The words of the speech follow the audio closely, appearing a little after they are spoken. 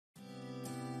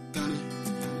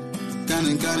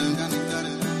gunning.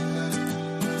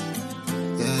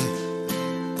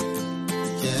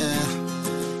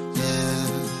 Yeah.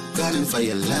 Gunning for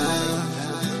your love.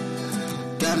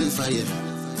 Gunning for you.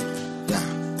 Yeah.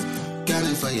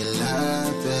 Gunning for your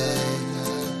love, babe.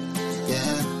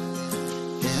 Yeah.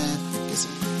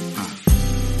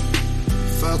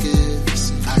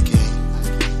 Focus, I can't.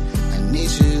 I need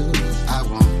you, I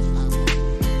won't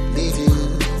leave you.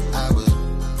 I will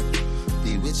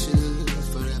be with you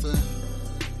forever.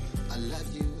 I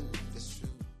love you, it's true.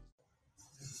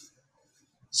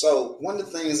 So one of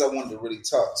the things I wanted to really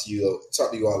talk to you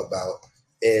all about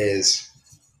is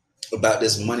about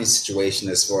this money situation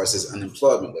as far as this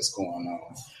unemployment that's going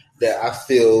on that I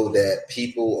feel that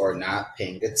people are not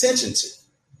paying attention to.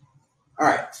 All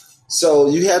right. So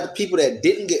you have the people that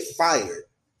didn't get fired.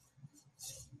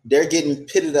 They're getting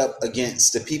pitted up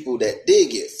against the people that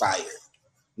did get fired.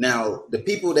 Now, the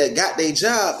people that got their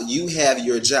job, you have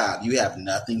your job. You have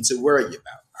nothing to worry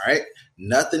about. All right.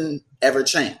 Nothing ever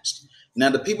changed. Now,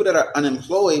 the people that are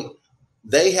unemployed,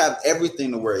 they have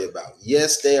everything to worry about.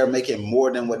 Yes, they are making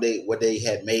more than what they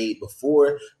had made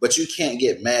before, but you can't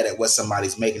get mad at what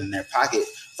somebody's making in their pocket.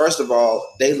 First of all,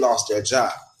 they lost their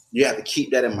job. You have to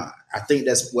keep that in mind. I think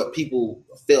that's what people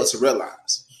fail to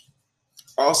realize.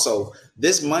 Also,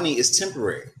 this money is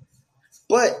temporary,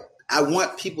 but I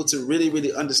want people to really,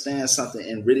 really understand something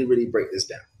and really, really break this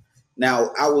down.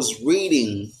 Now, I was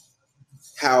reading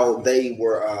how they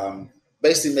were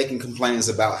basically making complaints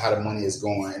about how the money is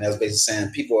going, and I was basically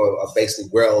saying people are basically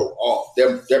well off.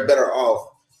 They're better off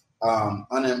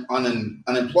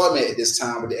unemployment at this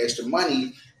time with the extra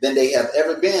money than they have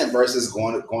ever been versus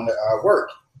going to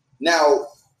work. Now,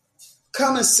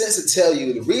 common sense to tell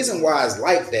you the reason why it's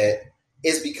like that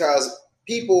is because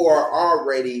people are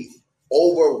already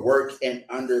overworked and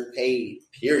underpaid,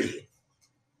 period.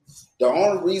 The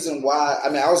only reason why, I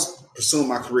was pursuing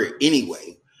my career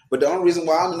anyway, but the only reason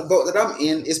why I'm in the boat that I'm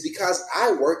in is because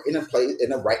I work in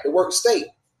a right to work state.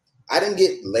 I didn't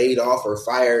get laid off or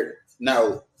fired.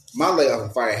 No, my layoff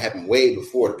and fire happened way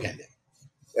before the pandemic,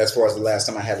 as far as the last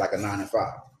time I had like a 9 to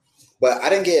 5. But I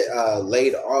didn't get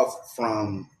laid off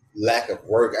from lack of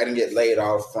work. I didn't get laid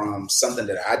off from something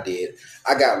that I did.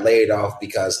 I got laid off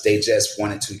because they just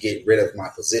wanted to get rid of my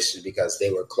position because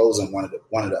they were closing one of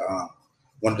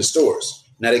the stores.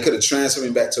 Now, they could have transferred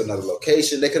me back to another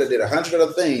location. They could have did 100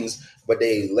 other things, but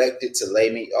they elected to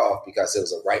lay me off because it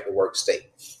was a right to work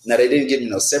state. Now, they didn't give me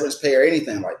no severance pay or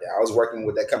anything like that. I was working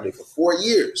with that company for 4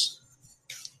 years.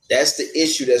 That's the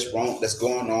issue that's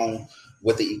going on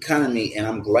with the economy, and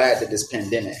I'm glad that this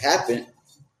pandemic happened.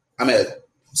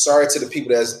 Sorry to the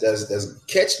people that's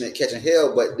catching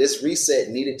hell, but this reset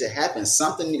needed to happen.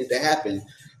 Something needed to happen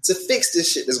to fix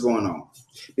this shit that's going on.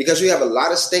 Because you have a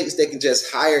lot of states that can just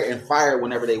hire and fire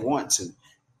whenever they want to.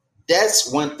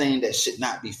 That's one thing that should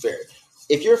not be fair.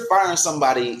 If you're firing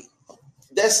somebody,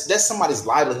 that's somebody's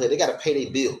livelihood. They got to pay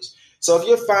their bills. So if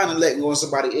you're firing and letting go of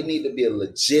somebody, it needs to be a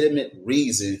legitimate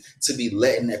reason to be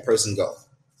letting that person go.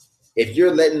 If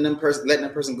you're letting that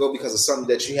person go because of something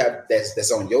that you have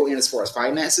that's on your end as far as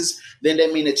finances, then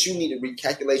that means that you need to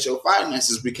recalculate your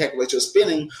finances, recalculate your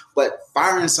spending. But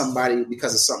firing somebody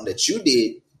because of something that you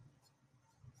did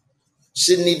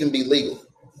shouldn't even be legal.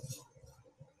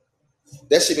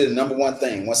 That should be the number one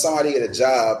thing. When somebody get a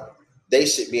job, they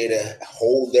should be able to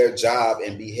hold their job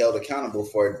and be held accountable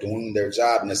for doing their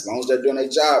job. And as long as they're doing their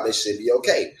job, they should be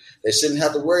okay. They shouldn't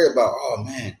have to worry about, oh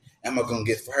man, am I going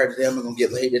to get fired today? Am I going to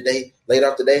get laid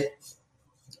off today?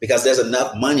 Because there's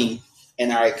enough money in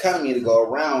our economy to go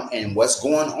around, and what's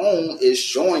going on is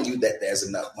showing you that there's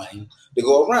enough money to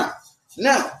go around.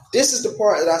 Now, this is the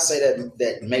part that I say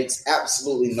that makes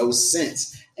absolutely no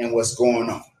sense in what's going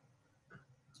on.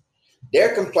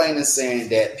 They're complaining, saying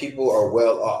that people are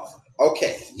well off.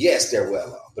 Okay, yes, they're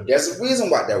well off, but there's a reason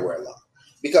why they're well off.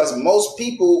 Because most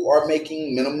people are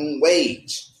making minimum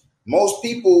wage. Most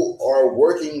people are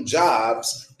working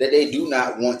jobs that they do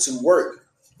not want to work,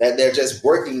 that they're just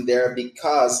working there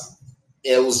because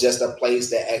it was just a place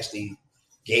that actually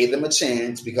gave them a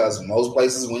chance. Because most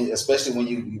places, especially when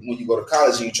you go to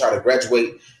college and you try to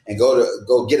graduate and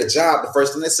go get a job, the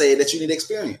first thing they say is that you need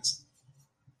experience.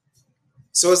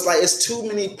 So it's like it's too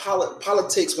many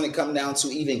politics when it comes down to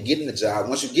even getting the job.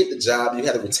 Once you get the job, you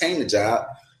have to retain the job.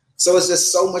 So it's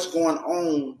just so much going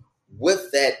on with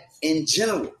that in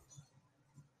general.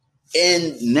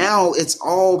 And now it's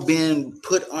all been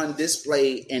put on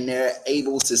display, and they're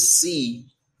able to see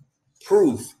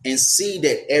proof and see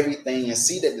that everything, and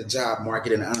see that the job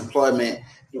market and the unemployment,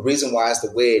 the reason why it's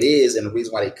the way it is and the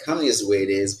reason why the economy is the way it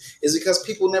is because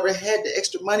people never had the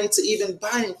extra money to even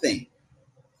buy anything.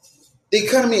 The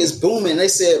economy is booming. They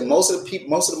said most of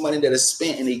the money that is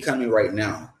spent in the economy right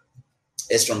now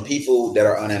is from people that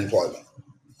are unemployed.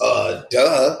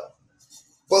 Duh.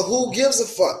 But who gives a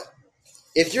fuck?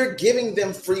 If you're giving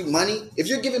them free money, if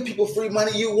you're giving people free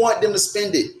money, you want them to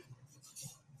spend it.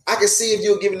 I can see if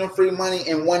you're giving them free money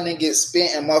and one thing gets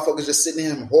spent and motherfuckers just sitting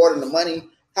here hoarding the money.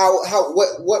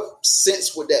 What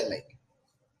sense would that make?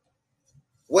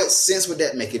 What sense would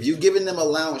that make? If you're giving them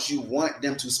allowance, you want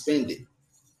them to spend it.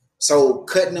 So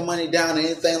cutting the money down and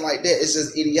anything like that is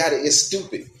just idiotic. It's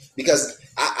stupid. Because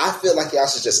I feel like y'all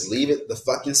should just leave it the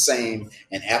fucking same.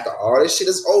 And after all this shit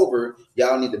is over,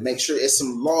 y'all need to make sure it's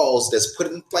some laws that's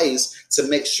put in place to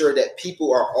make sure that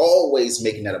people are always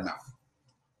making that amount.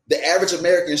 The average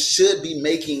American should be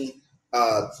making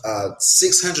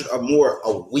 $600 or more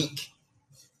a week.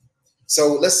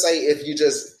 So let's say if you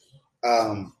just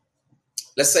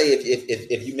let's say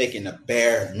if you're making a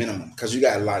bare minimum, because you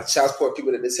got a lot of child support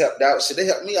people that just helped out. Shit, they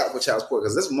helped me out with child support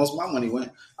because this is most of my money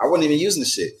went. I wasn't even using the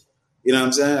shit. You know what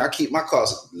I'm saying? I keep my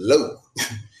costs low.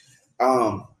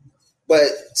 But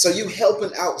so you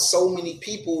helping out so many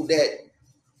people that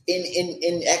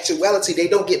in actuality they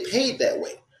don't get paid that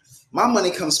way. My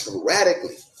money comes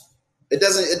sporadically. It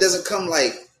doesn't come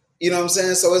like, you know what I'm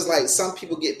saying? So it's like some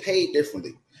people get paid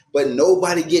differently, but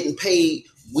nobody getting paid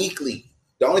weekly.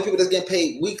 The only people that's getting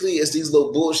paid weekly is these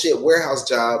little bullshit warehouse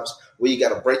jobs where you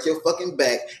got to break your fucking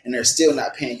back and they're still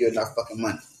not paying you enough fucking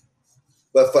money.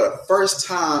 But for the first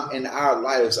time in our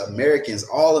lives,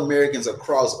 all Americans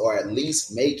across are at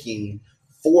least making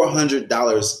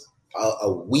 $400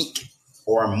 a week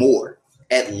or more.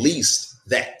 At least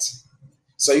that.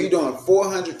 So you're doing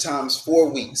 400 times 4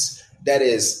 weeks. That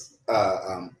is,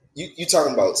 you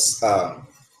talking about, I'm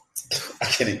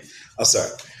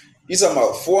sorry. You're talking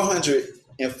about 400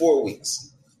 in 4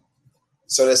 weeks.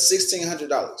 So that's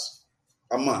 $1,600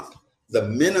 a month. The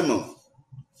minimum.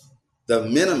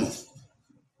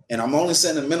 And I'm only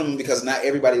saying the minimum because not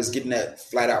everybody is getting that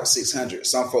flat out 600.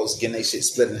 Some folks getting their shit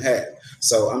split in half.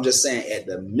 So I'm just saying at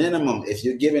the minimum, if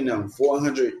you're giving them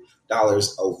 $400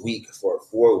 a week for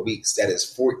 4 weeks, that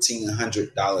is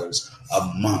 $1,400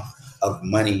 a month of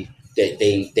money that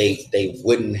they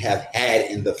wouldn't have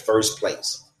had in the first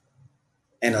place.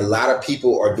 And a lot of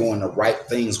people are doing the right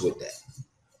things with that.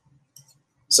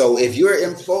 So if you're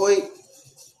employed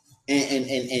and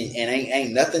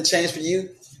ain't nothing changed for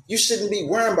you, you shouldn't be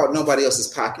worrying about nobody else's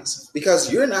pockets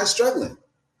because you're not struggling.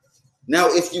 Now,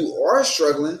 if you are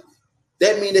struggling,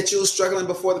 that means that you were struggling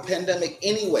before the pandemic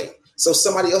anyway. So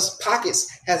somebody else's pockets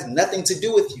has nothing to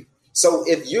do with you. So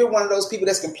if you're one of those people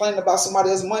that's complaining about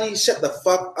somebody else's money, shut the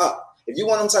fuck up. If you're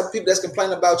one of those type of people that's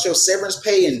complaining about your severance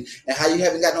pay and how you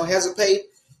haven't got no hazard pay,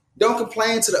 don't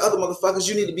complain to the other motherfuckers.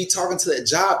 You need to be talking to that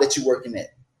job that you're working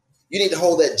at. You need to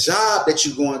hold that job that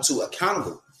you're going to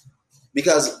accountable.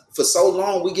 Because for so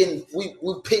long we getting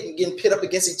pit up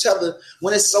against each other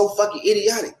when it's so fucking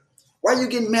idiotic. Why are you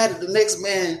getting mad at the next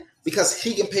man because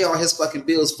he can pay all his fucking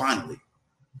bills finally?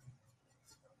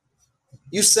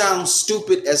 You sound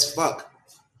stupid as fuck.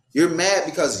 You're mad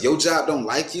because your job don't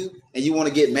like you and you want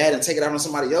to get mad and take it out on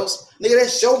somebody else? Nigga,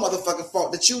 that's your motherfucking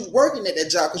fault that you working at that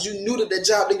job because you knew that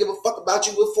job didn't give a fuck about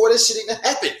you before this shit even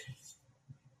happened.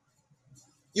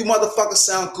 You motherfuckers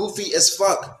sound goofy as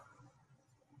fuck.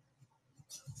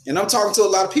 And I'm talking to a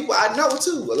lot of people I know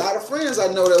too. A lot of friends I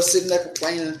know that are sitting there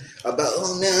complaining about,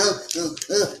 oh man,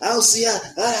 I don't see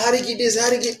how to get this, how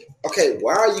to get. Okay,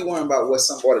 why are you worrying about what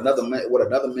another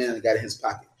man got in his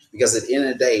pocket? Because at the end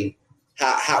of the day,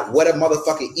 what a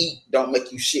motherfucker eat don't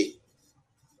make you shit.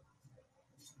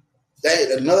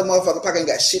 Another motherfucker pocket ain't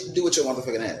got shit to do with your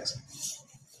motherfucking ass.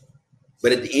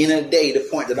 But at the end of the day, the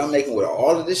point that I'm making with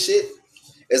all of this shit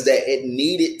is that it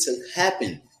needed to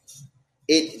happen.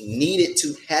 It needed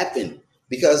to happen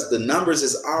because the numbers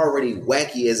is already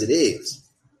wacky as it is.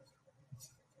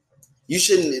 You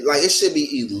shouldn't it should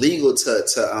be illegal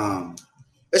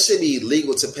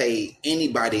to pay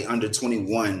anybody under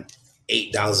 21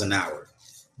 $8 an hour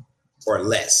or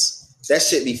less. That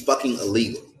should be fucking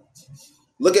illegal.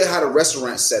 Look at how the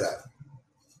restaurant's set up.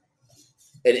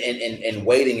 And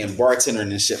waiting and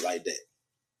bartending and shit like that.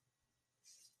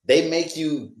 They make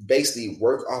you basically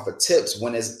work off of tips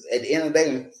when it's at the end of the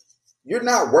day, you're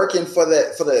not working for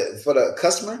the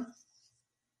customer.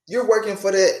 You're working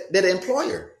for that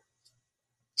employer.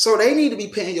 So they need to be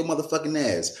paying your motherfucking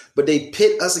ass. But they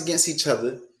pit us against each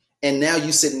other. And now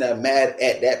you sitting there mad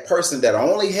at that person that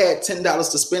only had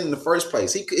 $10 to spend in the first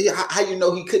place. How you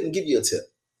know he couldn't give you a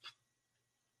tip?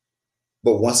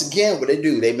 But once again, what they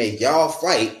do, they make y'all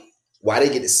fight while they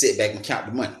get to sit back and count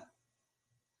the money.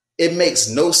 It makes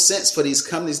no sense for these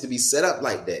companies to be set up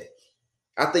like that.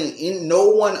 I think no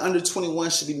one under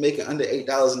 21 should be making under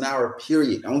 $8 an hour,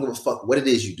 period. I don't give a fuck what it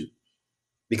is you do.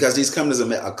 Because these companies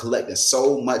are collecting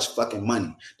so much fucking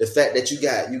money. The fact that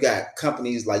you got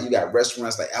companies like, you got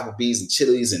restaurants like Applebee's and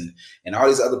Chili's and all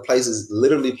these other places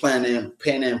literally paying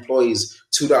their employees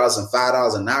 $2 and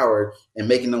 $5 an hour and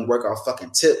making them work off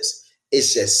fucking tips.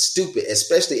 It's just stupid,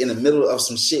 especially in the middle of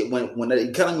some shit when the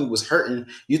economy was hurting.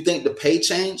 You think the pay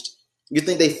changed? You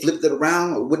think they flipped it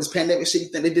around with this pandemic shit? You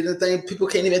think they did anything? People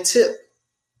can't even tip.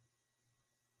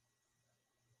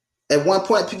 At one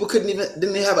point, people didn't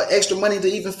even have an extra money to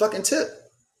even fucking tip.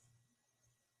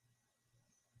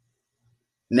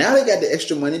 Now they got the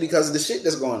extra money because of the shit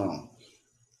that's going on.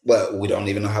 But we don't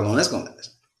even know how long that's going to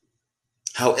last.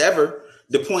 However,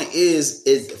 the point is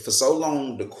for so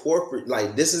long, the corporate,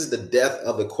 like, this is the death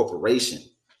of a corporation.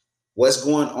 What's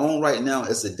going on right now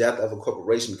is the death of a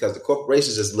corporation, because the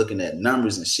corporation is just looking at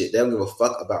numbers and shit. They don't give a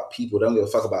fuck about people. They don't give a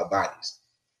fuck about bodies.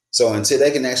 So until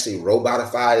they can actually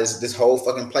robotify this whole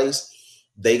fucking place,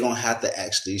 they going to have to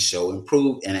actually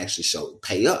improve and actually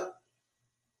pay up.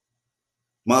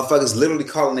 Motherfuckers literally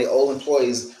calling their old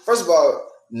employees. First of all,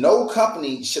 no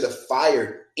company should have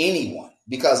fired anyone,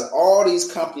 because all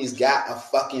these companies got a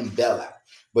fucking bailout.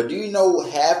 But do you know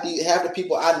half the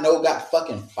people I know got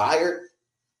fucking fired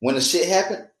when the shit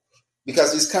happened?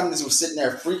 Because these companies were sitting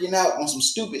there freaking out on some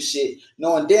stupid shit,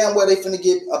 knowing damn well they finna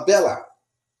get a bailout.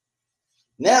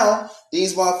 Now,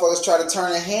 these motherfuckers try to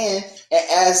turn a hand and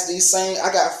ask these same.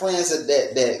 I got friends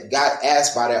that got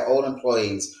asked by their old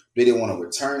employees, do they want to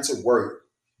return to work,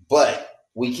 but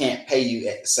we can't pay you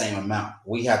at the same amount.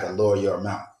 We have to lower your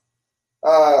amount.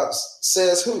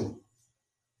 Says who?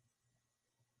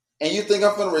 And you think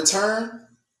I'm going to return?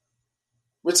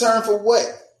 Return for what?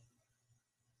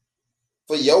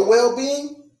 For your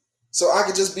well-being? So I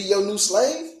could just be your new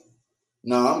slave?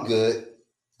 No, I'm good.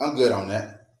 I'm good on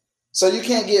that. So you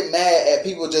can't get mad at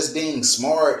people just being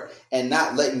smart and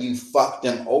not letting you fuck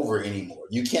them over anymore.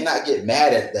 You cannot get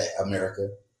mad at that, America.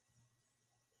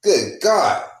 Good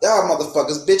God. Y'all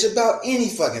motherfuckers bitch about any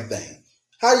fucking thing.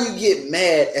 How do you get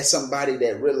mad at somebody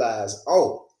that realize,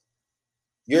 oh,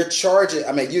 you're charging?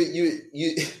 I mean, you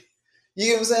know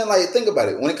what I'm saying? Like, think about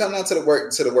it. When it comes down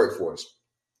to the workforce,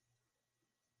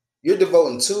 you're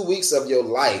devoting 2 weeks of your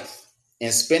life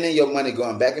and spending your money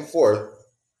going back and forth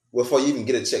before you even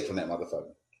get a check from that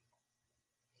motherfucker.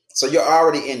 So you're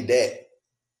already in debt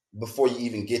before you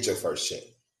even get your first check.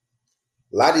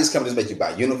 A lot of these companies make you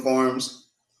buy uniforms.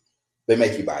 They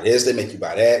make you buy this. They make you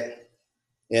buy that.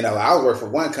 You know, I work for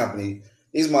one company.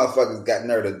 These motherfuckers got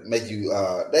nerve to make you,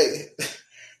 they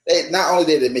not only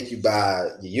did they make you buy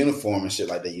your uniform and shit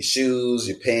like that, your shoes,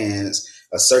 your pants,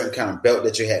 a certain kind of belt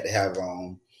that you had to have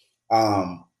on.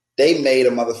 They made a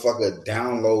motherfucker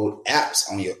download apps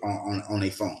on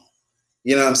their phone.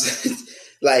 You know what I'm saying?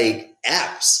 Like,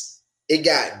 apps. It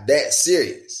got that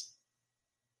serious.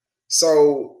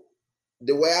 So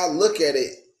the way I look at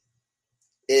it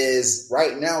is,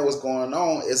 right now what's going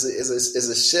on is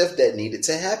a shift that needed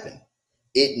to happen.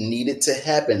 It needed to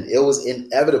happen. It was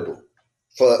inevitable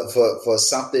for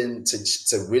something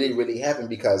to really, really happen,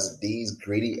 because these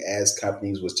greedy ass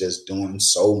companies was just doing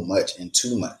so much and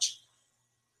too much.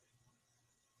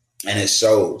 And it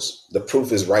shows. The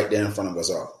proof is right there in front of us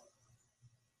all.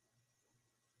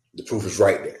 The proof is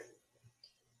right there.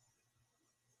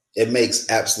 It makes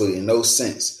absolutely no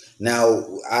sense. Now,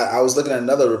 I was looking at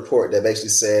another report that basically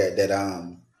said that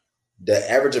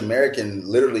the average American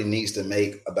literally needs to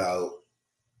make about,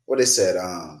 what they said,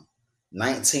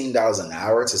 $19 an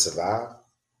hour to survive.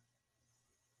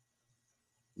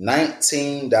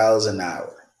 $19 an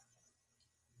hour.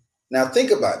 Now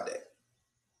think about that.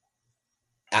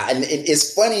 And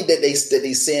it's funny that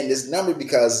they saying this number,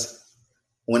 because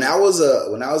when I was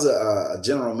a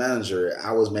general manager,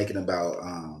 I was making about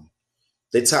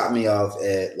they topped me off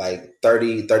at like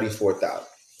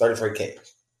 34K,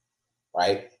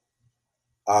 right?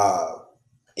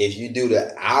 If you do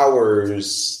the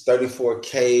hours,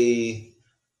 34K,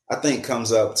 I think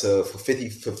comes up to for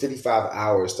 55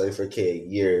 hours, 34K a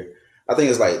year. I think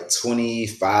it's like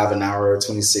 25 an hour,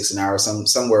 26 an hour,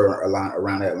 somewhere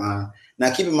around that line. Now,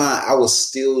 keep in mind, I was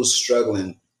still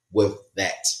struggling with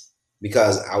that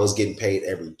because I was getting paid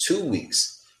every 2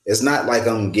 weeks. It's not like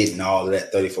I'm getting all of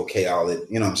that 34K, all it,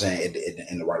 you know what I'm saying,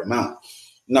 in the right amount.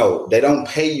 No, they don't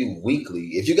pay you weekly.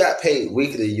 If you got paid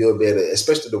weekly, you'll be able to,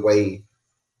 especially the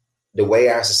way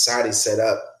our society's set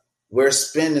up, we're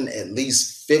spending at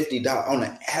least $50 on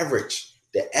the average.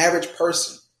 The average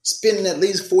person spending at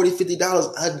least $40,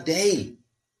 $50 a day,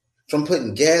 from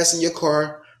putting gas in your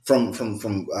car, from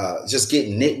just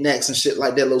getting knickknacks and shit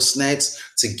like that, little snacks,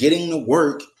 to getting to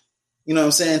work, You know what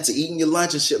I'm saying? To eating your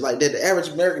lunch and shit like that. The average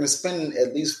American is spending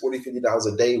at least $40,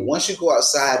 $50 a day. Once you go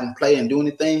outside and play and do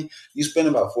anything, you spend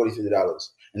about $40, $50.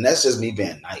 And that's just me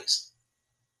being nice.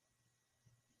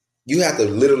 You have to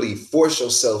literally force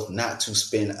yourself not to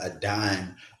spend a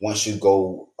dime once you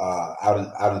go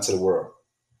out into the world.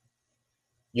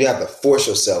 You have to force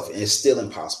yourself, and it's still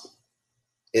impossible.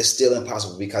 It's still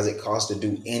impossible because it costs to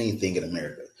do anything in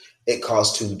America. It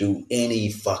costs to do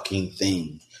any fucking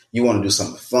thing. You want to do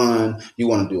something fun. You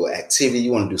want to do an activity.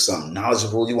 You want to do something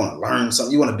knowledgeable. You want to learn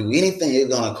something. You want to do anything.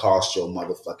 It's going to cost your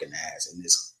motherfucking ass in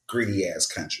this greedy ass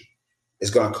country.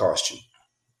 It's going to cost you.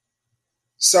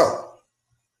 So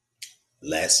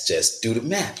let's just do the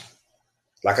math.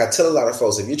 Like I tell a lot of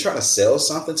folks, if you're trying to sell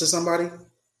something to somebody,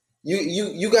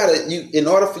 you gotta in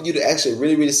order for you to actually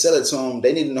really, really sell it to them,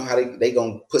 they need to know how they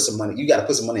gonna put some money. You got to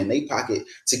put some money in their pocket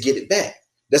to get it back.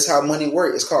 That's how money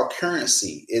works. It's called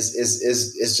currency.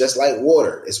 It's just like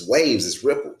water. It's waves. It's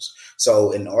ripples.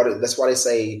 So that's why they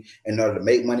say in order to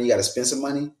make money, you got to spend some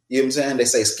money. You know what I'm saying? They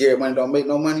say scared money don't make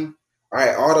no money. All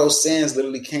right. All those sayings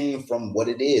literally came from what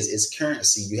it is. It's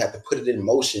currency. You have to put it in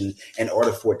motion in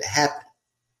order for it to happen.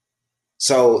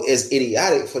 So it's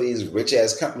idiotic for these rich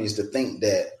ass companies to think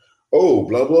that, oh,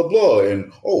 blah, blah, blah.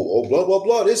 And oh, blah, blah,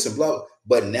 blah, this and blah.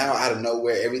 But now out of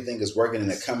nowhere, everything is working and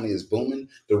the company is booming.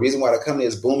 The reason why the company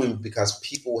is booming because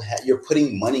you're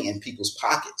putting money in people's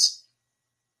pockets.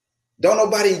 Don't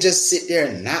nobody just sit there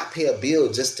and not pay a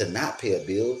bill just to not pay a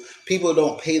bill. People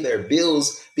don't pay their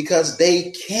bills because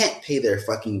they can't pay their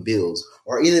fucking bills.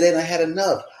 Or either they don't had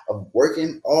enough of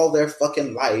working all their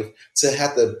fucking life to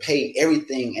have to pay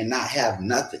everything and not have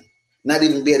nothing. Not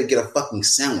even be able to get a fucking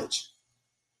sandwich.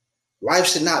 Life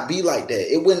should not be like that.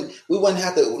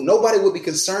 Nobody would be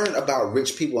concerned about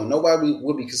rich people and nobody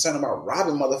would be concerned about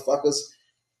robbing motherfuckers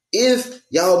if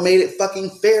y'all made it fucking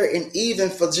fair and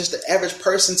even for just the average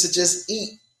person to just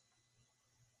eat.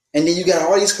 And then you got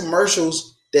all these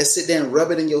commercials that sit there and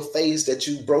rub it in your face that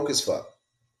you broke as fuck.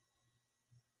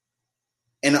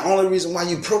 And the only reason why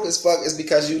you broke as fuck is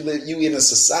because you in a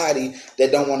society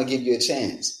that don't want to give you a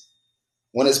chance.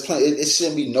 When it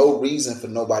shouldn't be no reason for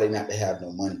nobody not to have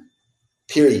no money.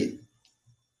 Period.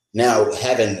 Now,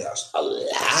 having a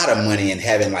lot of money and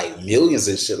having like millions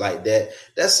and shit like that,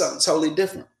 that's something totally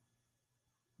different.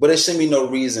 But there shouldn't be no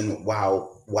reason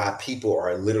why people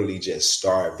are literally just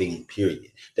starving, period.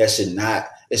 It should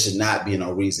not be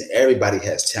no reason. Everybody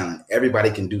has talent.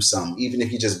 Everybody can do something. Even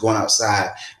if you're just going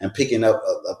outside and picking up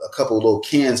a couple of little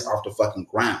cans off the fucking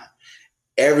ground.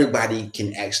 Everybody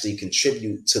can actually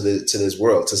contribute to this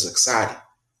world, to society.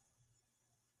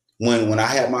 When I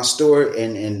had my store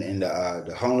and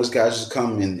the homeless guys just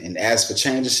come and ask for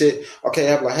change and shit,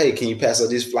 okay, I'm like, hey, can you pass out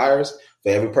these flyers? For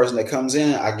every person that comes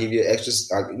in, I give you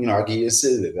extra, I'll give you a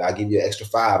civic, I give you an extra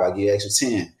 5, I give you an extra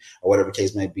 10, or whatever the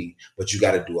case may be. But you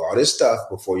got to do all this stuff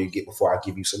before I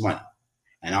give you some money.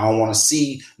 And I don't want to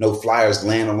see no flyers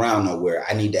laying around nowhere.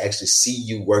 I need to actually see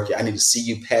you working. I need to see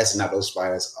you passing out those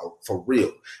flyers for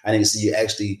real. I need to see you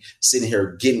actually sitting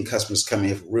here getting customers coming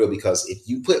here for real. Because if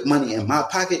you put money in my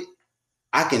pocket,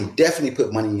 I can definitely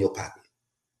put money in your pocket.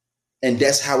 And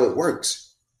that's how it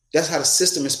works. That's how the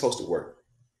system is supposed to work.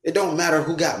 It don't matter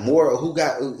who got more or who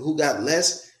got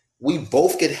less. We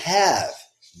both could have.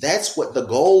 That's what the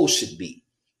goal should be,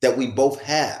 that we both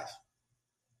have.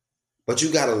 But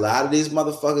you got a lot of these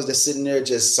motherfuckers that's sitting there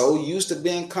just so used to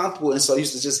being comfortable and so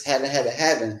used to just having,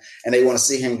 and they want to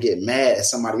sit here and get mad at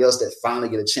somebody else that finally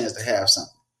get a chance to have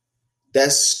something.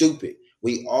 That's stupid.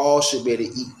 We all should be able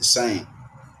to eat the same.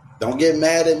 Don't get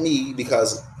mad at me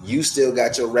because you still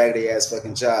got your raggedy ass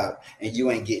fucking job and you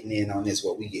ain't getting in on this,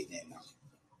 what we getting in on.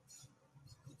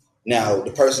 Now,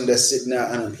 the person that's sitting there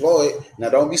unemployed, now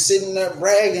don't be sitting there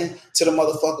bragging to the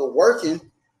motherfucker working,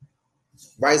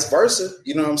 vice versa.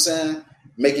 You know what I'm saying?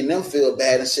 Making them feel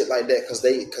bad and shit like that because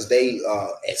they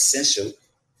essential.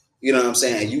 You know what I'm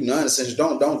saying? And you non-essential.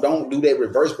 Don't do that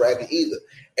reverse bragging either.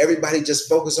 Everybody just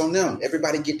focus on them.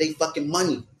 Everybody get their fucking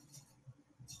money.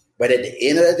 But at the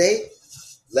end of the day,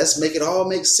 let's make it all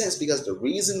make sense because the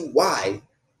reason why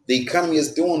the economy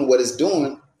is doing what it's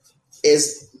doing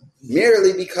is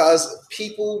merely because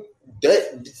people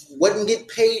wouldn't get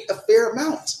paid a fair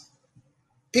amount.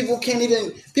 People can't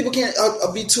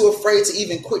be too afraid to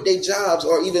even quit their jobs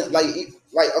or even like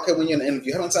okay, when you're in an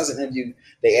interview, how many times in an interview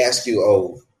they ask you,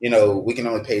 oh, we can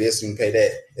only pay this, we can pay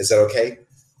that. Is that okay?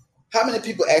 How many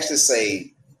people actually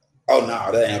say, oh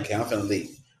no, that ain't okay, I'm finna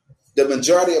leave? The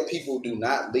majority of people do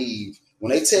not leave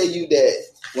when they tell you that,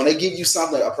 when they give you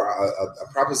something,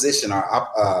 a proposition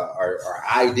or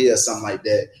idea, something like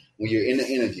that, when you're in the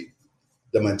interview.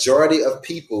 The majority of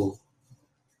people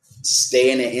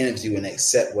stay in the interview and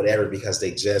accept whatever because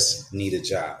they just need a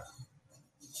job.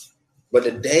 But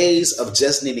the days of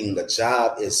just needing a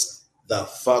job is the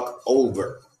fuck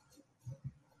over.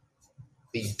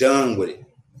 Be done with it.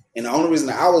 And the only reason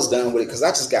I was done with it because I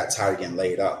just got tired of getting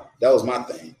laid off. That was my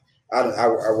thing. I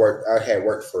had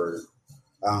worked for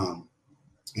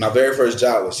my very first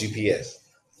job was UPS.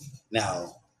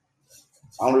 Now,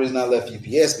 the only reason I left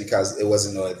UPS because it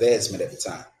wasn't no advancement at the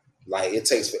time. Like it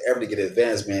takes forever to get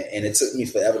advancement, and it took me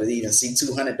forever to even see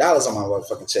 $200 on my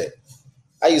motherfucking check.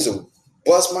 I used to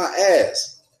bust my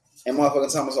ass, and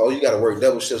motherfucking time was, oh, you got to work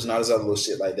double shifts and all this other little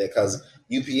shit like that. Because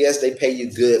UPS, they pay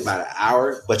you good by the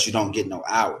hour, but you don't get no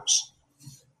hours.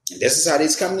 And this is how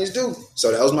these companies do.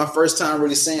 So that was my first time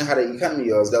really seeing how the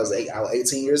economy was. I was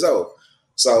 18 years old.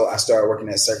 So I started working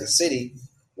at Circuit City.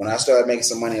 When I started making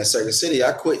some money at Circuit City,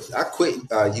 I quit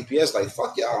UPS. Like,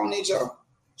 fuck y'all, I don't need y'all.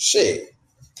 Shit.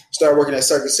 Started working at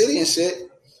Circuit City and shit.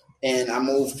 And I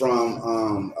moved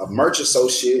from a merch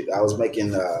associate. I was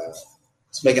making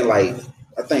like,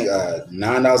 I think $9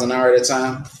 an hour at a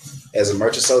time as a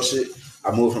merch associate.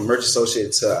 I moved from merch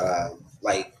associate to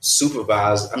like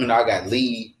supervisor. I mean, I got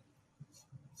lead.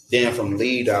 Then from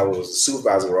lead, I was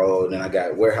supervisor role. Then I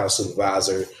got warehouse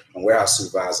supervisor. From warehouse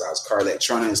supervisor, I was car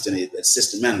electronics. Then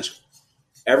assistant manager.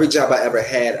 Every job I ever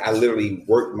had, I literally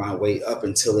worked my way up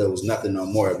until there was nothing no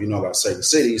more. If you know about Circuit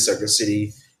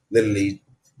City literally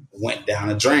went down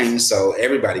a drain. So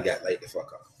everybody got laid the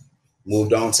fuck off.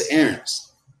 Moved on to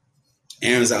Aaron's.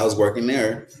 Aaron's, I was working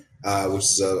there, which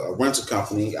is a rental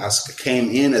company. I came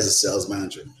in as a sales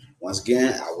manager. Once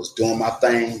again, I was doing my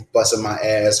thing, busting my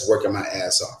ass, working my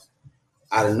ass off.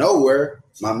 Out of nowhere,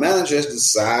 my manager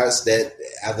decides that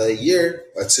after a year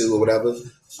or two or whatever,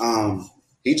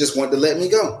 he just wanted to let me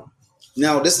go.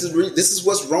 Now, this is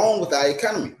what's wrong with our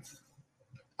economy.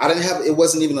 It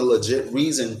wasn't even a legit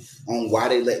reason on why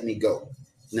they let me go.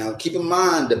 Now, keep in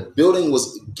mind, the building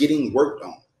was getting worked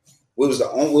on. We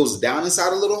was down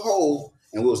inside a little hole,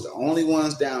 and we was the only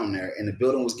ones down there, and the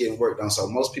building was getting worked on, so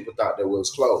most people thought that it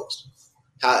was closed.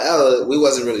 However, we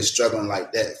wasn't really struggling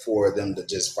like that for them to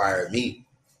just fire me.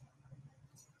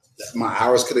 My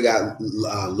hours could have got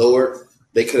lowered.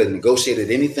 They could have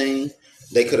negotiated anything.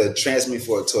 They could have transferred me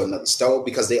to another store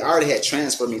because they already had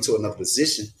transferred me to another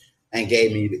position and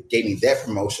gave me that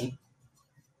promotion.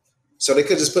 So they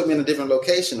could just put me in a different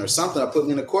location or something, or put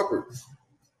me in a corporate.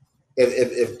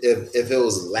 If it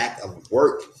was lack of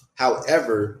work.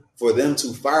 However, for them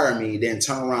to fire me, then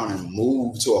turn around and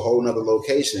move to a whole nother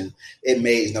location, it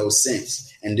made no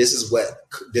sense. And this is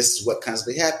what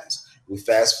constantly happens. We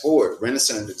fast forward.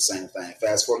 Rent-A-Center did the same thing.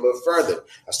 Fast forward a little further.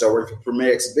 I started working for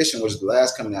Premier Exhibition, which is the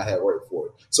last company I had worked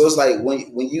for. So it's like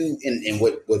when you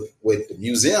with the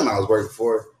museum I was working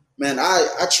for, man,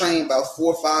 I trained about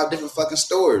 4 or 5 different fucking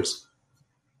stores.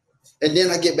 And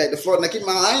then I get back to Florida. Now keep in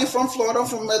mind, I ain't from Florida. I'm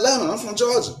from Atlanta. I'm from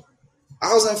Georgia.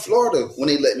 I was in Florida when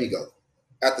they let me go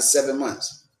after 7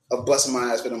 months of busting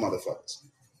my ass for them motherfuckers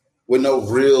with no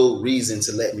real reason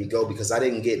to let me go because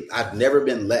I've never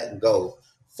been let go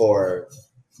for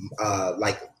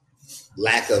like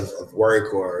lack of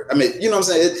work or, I mean, you know what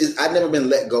I'm saying? I've never been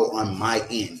let go on my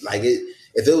end. Like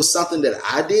if it was something that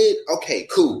I did, okay,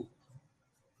 cool.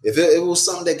 If it was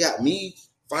something that got me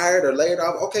fired or laid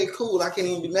off, okay, cool. I can't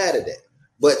even be mad at that.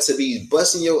 But to be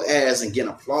busting your ass and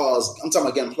getting applause, I'm talking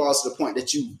about getting applause to the point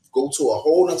that you go to a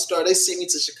whole nother store. They sent me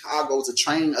to Chicago to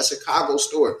train a Chicago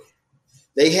store.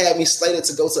 They had me slated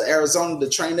to go to Arizona to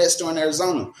train that store in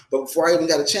Arizona. But before I even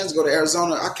got a chance to go to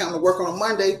Arizona, I came to work on a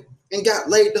Monday and got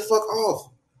laid the fuck off.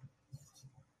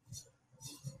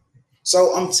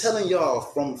 So I'm telling y'all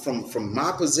from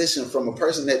my position, from a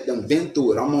person that done been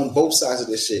through it, I'm on both sides of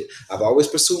this shit. I've always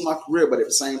pursued my career, but at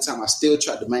the same time, I still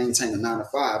tried to maintain a 9 to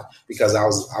 5 because I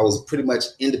was pretty much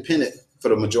independent for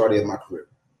the majority of my career.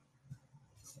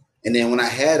 And then when I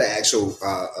had an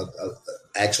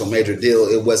actual major deal,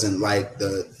 it wasn't like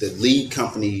the lead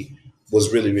company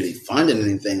was really, really funding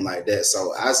anything like that.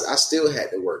 So I still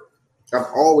had to work. I've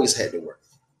always had to work.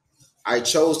 I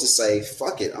chose to say,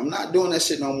 fuck it. I'm not doing that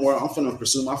shit no more. I'm finna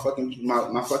pursue my fucking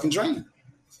dream.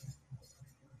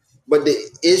 But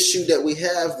the issue that we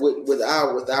have with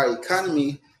our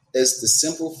economy is the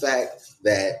simple fact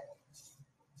that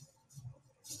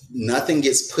nothing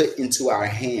gets put into our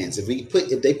hands.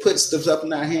 If they put stuff up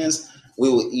in our hands, we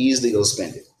will easily go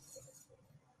spend it.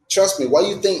 Trust me. Why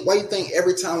you think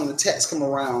every time when the tax come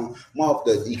around,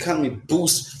 the economy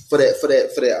boosts for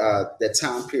that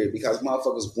time period? Because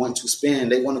motherfuckers want to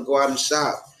spend. They want to go out and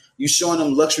shop. You showing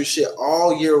them luxury shit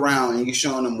all year round, and you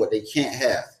showing them what they can't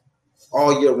have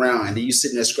all year round, and then you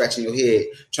sitting there scratching your head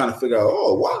trying to figure out,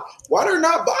 why they're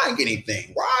not buying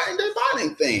anything? Why ain't they buying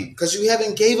anything because you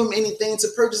haven't gave them anything to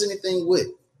purchase anything with.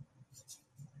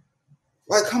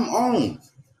 Like, come on.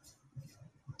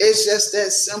 It's just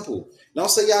that simple. Don't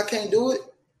say y'all can't do it.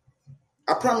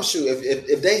 I promise you,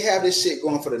 if they have this shit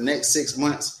going for the next 6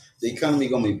 months, the economy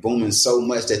gonna be booming so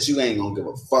much that you ain't gonna give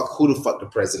a fuck who the fuck the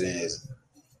president is.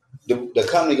 The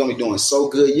economy gonna be doing so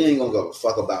good, you ain't gonna give a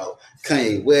fuck about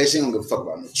Kanye West, you ain't gonna give a fuck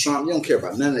about Trump, you don't care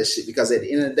about none of that shit because at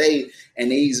the end of the day,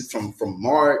 and these from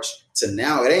March to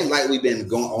now, it ain't like we've been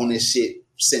going on this shit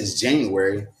since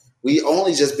January. We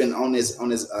only just been on this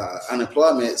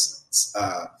unemployment,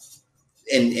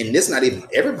 and this not even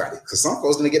everybody because some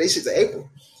folks gonna get their shit to April.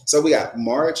 So we got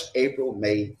March, April,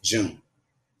 May, June,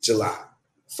 July.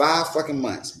 5 fucking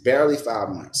months, barely 5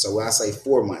 months. So I say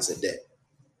 4 months at that.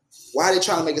 Why are they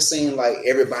trying to make it seem like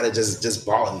everybody just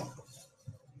balling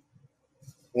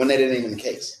when that ain't even the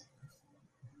case?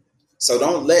 So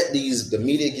don't let the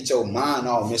media get your mind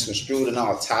all misconstrued and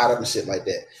all tied up and shit like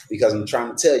that. Because I'm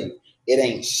trying to tell you, it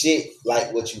ain't shit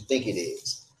like what you think it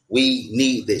is. We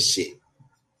need this shit.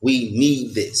 We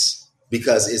need this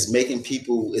because it's making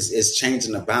people, it's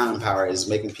changing the buying power. It's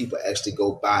making people actually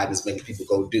go buy it. It's making people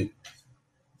go do.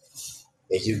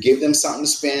 If you give them something to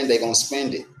spend, they're going to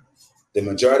spend it. The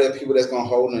majority of people that's going to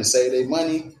hold and save their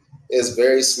money is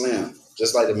very slim.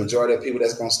 Just like the majority of people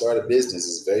that's going to start a business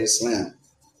is very slim.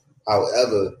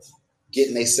 However,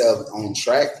 getting themselves on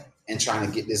track and trying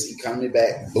to get this economy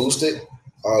back boosted,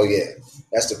 oh yeah,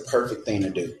 that's the perfect thing to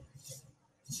do.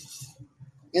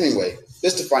 Anyway,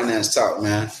 this is the finance talk,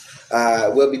 man.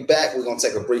 We'll be back. We're going to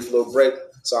take a brief little break.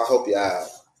 So I hope y'all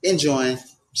enjoying.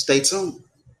 Stay tuned.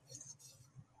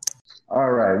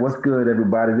 All right, what's good,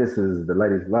 everybody? This is the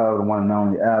Ladies Love, the one and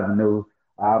only Avenue.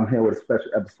 I'm here with a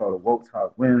special episode of Woke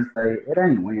Talk Wednesday. It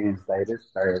ain't Wednesday, it's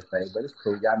Thursday, but it's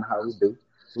cool. Y'all know how we do.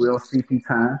 Real CP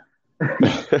time.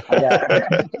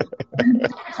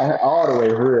 All the way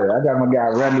real. I got my guy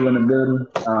Randall in the building.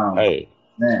 Hey,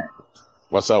 man,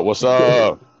 what's up? What's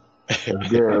up? It's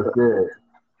good. It's good.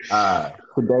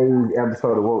 Today's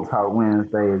episode of Woke Talk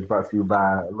Wednesday is brought to you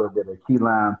by a little bit of key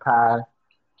lime pie.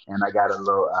 And I got a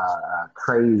little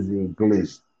crazy glue.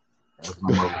 That's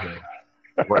what I'm over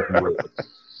here working with.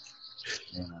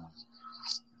 You know.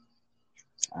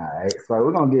 All right, so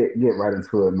we're gonna get right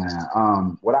into it,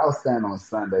 man. What I was saying on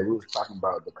Sunday, we was talking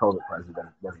about the COVID crisis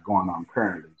that's going on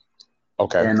currently.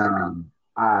 Okay. And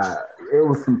it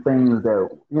was some things that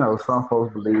some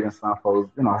folks believe and some folks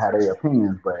had their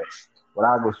opinions. But what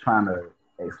I was trying to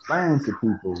explain to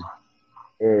people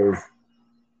is,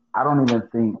 I don't even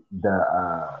think the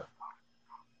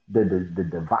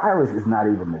virus is not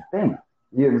even the thing.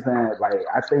 You know what I'm saying? Like,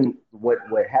 I think what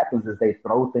happens is they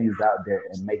throw things out there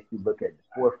and make you look at the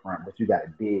forefront, but you got to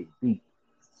dig deep.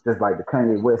 Just like the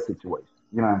Kanye West situation.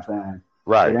 You know what I'm saying?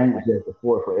 Right. It ain't just the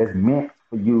forefront. It's meant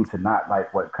for you to not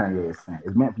like what Kanye is saying.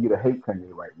 It's meant for you to hate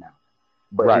Kanye right now.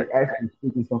 But right. He's actually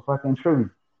speaking some fucking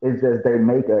truth. It's just they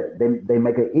make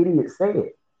an idiot say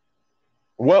it.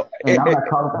 Well, I'm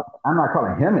not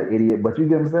calling him an idiot, but you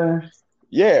get what I'm saying?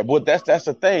 Yeah, well, that's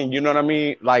the thing. You know what I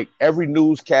mean? Like, every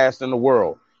newscast in the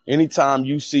world, anytime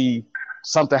you see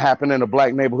something happen in a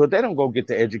black neighborhood, they don't go get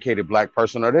the educated black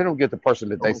person, or they don't get the person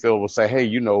that they feel will say, hey,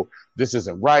 this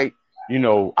isn't right.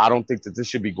 I don't think that this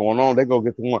should be going on. They go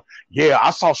get the one. Yeah,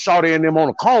 I saw Shawty and them on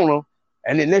the corner,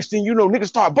 and the next thing you know, niggas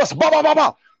start busting. Bah, bah, bah,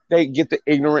 bah. They get the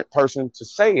ignorant person to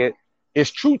say it. It's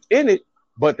truth in it,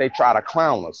 but they try to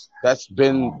clown us. That's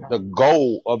been the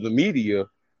goal of the media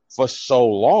for so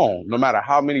long. No matter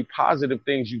how many positive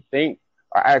things you think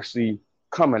are actually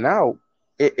coming out,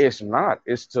 it's not.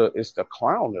 It's to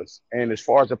clown us. And as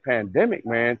far as the pandemic,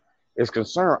 man, is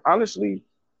concerned, honestly,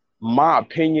 my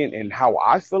opinion and how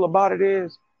I feel about it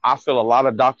is, I feel a lot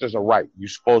of doctors are right. You're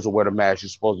supposed to wear the mask. You're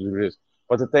supposed to do this.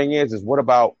 But the thing is what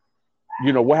about,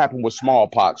 what happened with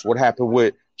smallpox? What happened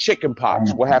with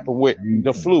chickenpox? What happened with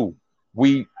the flu?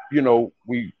 We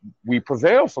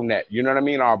prevail from that. You know what I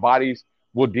mean? Our bodies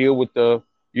will deal with the,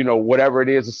 whatever it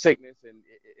is, a sickness. And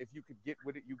if you could get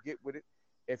with it, you get with it.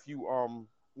 If you,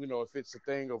 if it's a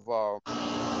thing of,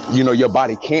 your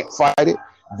body can't fight it,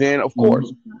 then of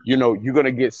course, you're going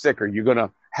to get sicker. You're going to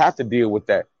have to deal with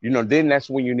that. Then that's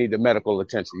when you need the medical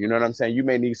attention. You know what I'm saying? You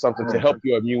may need something to help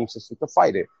your immune system to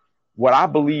fight it. What I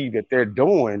believe that they're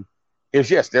doing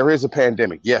is, yes, there is a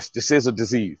pandemic. Yes, this is a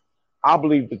disease. I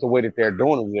believe that the way that they're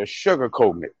doing it, they're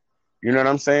sugarcoating it. You know what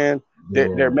I'm saying? Yeah.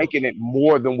 They're making it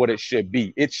more than what it should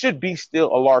be. It should be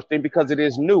still a large thing because it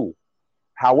is new.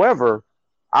 However,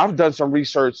 I've done some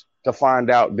research to find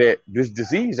out that this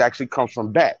disease actually comes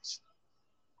from bats.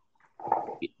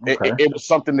 Okay. It was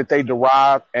something that they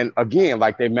derived. And again,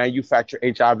 like they manufacture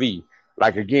HIV.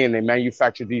 Like, again, they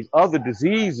manufacture these other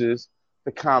diseases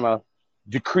to kind of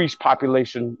decrease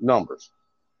population numbers.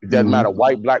 It doesn't matter,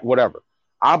 white, black, whatever.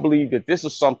 I believe that this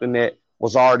is something that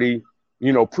was already,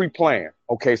 pre-planned.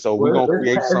 Okay, so we're going to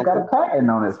create something. It's got a patent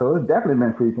on it, so it's definitely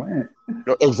been pre-planned.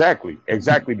 Exactly.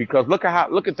 Because look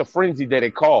at the frenzy that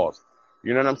it caused.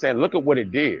 You know what I'm saying? Look at what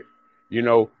it did.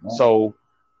 So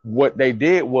what they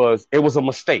did was, it was a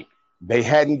mistake. They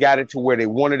hadn't got it to where they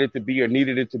wanted it to be or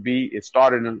needed it to be. It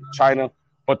started in China,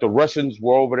 but the Russians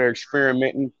were over there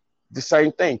experimenting. The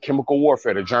same thing, chemical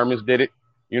warfare. The Germans did it.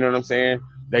 You know what I'm saying?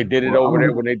 They did it over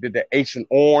there when they did the Agent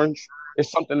Orange.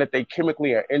 It's something that they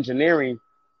chemically are engineering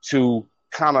to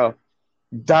kind of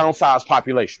downsize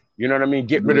population. You know what I mean?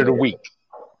 Get rid of the weak.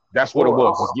 That's what it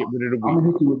was. Is get rid of the weak. I'm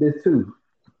gonna hit you with this too.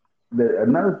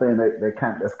 Another thing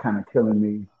that's kind of killing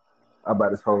me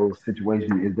about this whole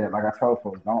situation is that, like I told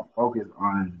folks, don't focus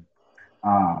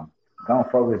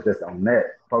just on that.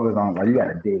 Focus on, like, you got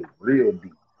to dig real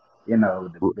deep.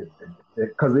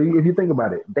 Because if you think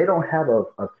about it, they don't have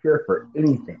a cure for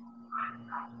anything.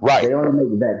 Right. They only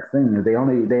make vaccines. They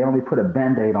only put a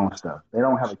Band-Aid on stuff. They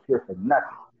don't have a cure for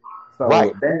nothing. So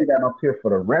they ain't got no cure for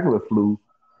the regular flu.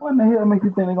 What in the hell makes you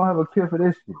think they're gonna have a cure for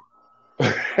this shit?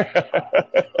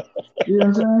 You know what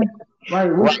I'm saying?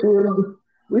 Like,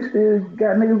 we still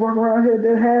got niggas walking around here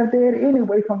that have dead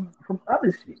anyway from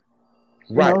other shit.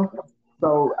 You know?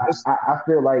 So I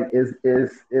feel like it's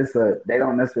they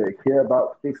don't necessarily care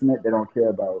about fixing it. They don't care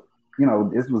about,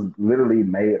 this was literally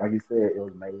made, like you said, it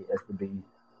was made as to be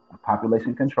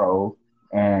population control.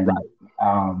 And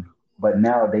but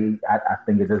now I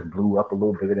think it just blew up a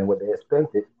little bigger than what they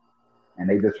expected. And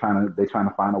they're trying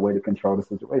to find a way to control the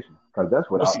situation, because that's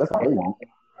all they want.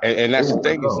 And that's the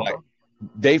thing, is like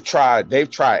they've tried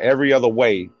every other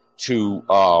way to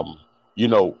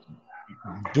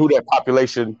do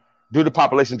the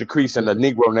population decrease in the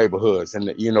Negro neighborhoods,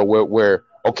 and where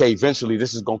eventually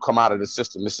this is going to come out of the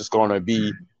system. This is going to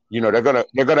be, they're going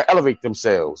to elevate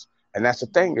themselves. And that's the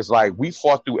thing, is like, we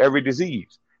fought through every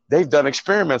disease. They've done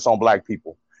experiments on black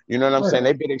people. You know what I'm saying?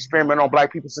 They've been experimenting on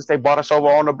black people since they brought us over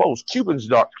on the boats. Cubans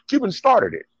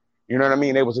started it. You know what I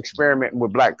mean? They was experimenting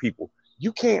with black people.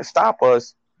 You can't stop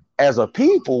us as a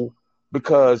people,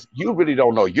 because you really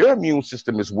don't know. Your immune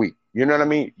system is weak. You know what I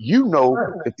mean? You know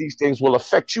that these things will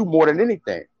affect you more than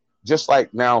anything. Just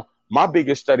like now, my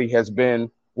biggest study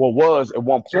was at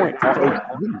one point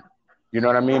HIV. You know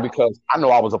what I mean? Because I know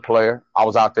I was a player. I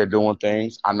was out there doing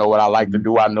things. I know what I like to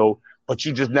do. I know, but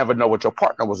you just never know what your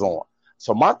partner was on.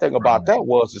 So my thing about that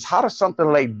is how does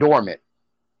something lay dormant?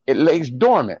 It lays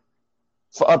dormant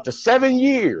for up to 7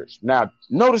 years. Now,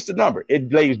 notice the number.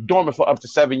 It lays dormant for up to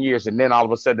 7 years, and then all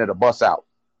of a sudden it'll bust out.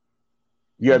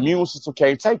 Your immune system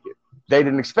can't take it. They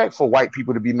didn't expect for white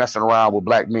people to be messing around with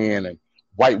black men, and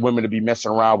white women to be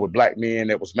messing around with black men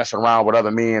that was messing around with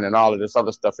other men and all of this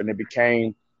other stuff. And it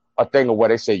became a thing of where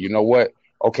they say, you know what?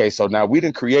 Okay, so now we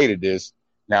done created this.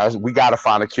 Now we got to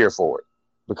find a cure for it,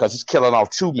 because it's killing off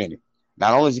too many.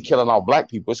 Not only is it killing off black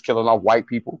people, it's killing off white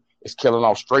people. It's killing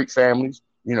off straight families.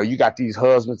 You got these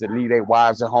husbands that leave their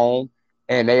wives at home,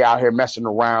 and they out here messing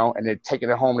around, and they're taking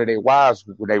it home to their wives,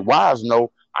 when their wives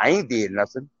know I ain't did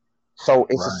nothing. So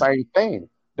it's the same thing.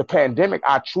 The pandemic,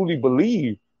 I truly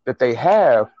believe that they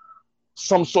have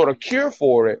some sort of cure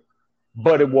for it,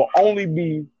 but it will only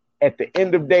be at the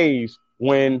end of days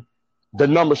when the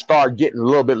numbers start getting a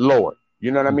little bit lower.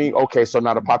 You know what I mean? Okay, so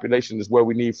now the population is where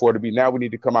we need for it to be. Now we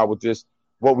need to come out with this,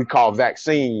 what we call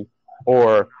vaccine,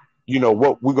 or,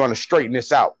 what we're going to straighten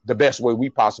this out the best way we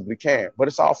possibly can. But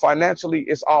it's all financially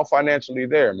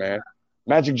there, man.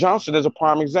 Magic Johnson is a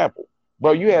prime example.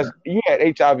 Bro, you had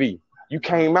HIV. You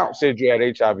came out and said you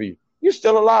had HIV. You're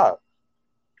still alive.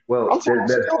 Well, that's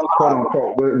quote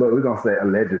unquote. We're going to say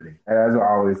allegedly. As I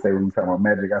always say when we talk about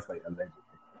magic, I say allegedly.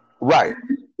 Right.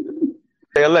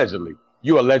 Say allegedly.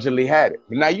 You allegedly had it.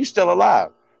 But now you still alive.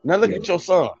 Now look at your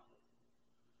son.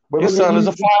 Your son is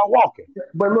a fire walking.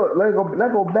 But look, let's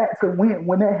go back to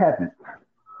when that happened.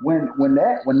 When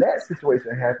that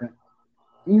situation happened,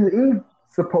 he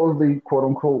supposedly, quote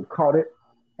unquote, caught it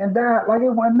and died like it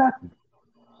wasn't nothing.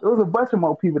 There was a bunch of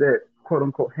more people that, quote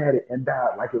unquote, had it and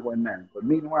died like it wasn't nothing. But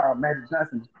meanwhile, Magic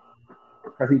Johnson,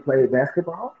 because he played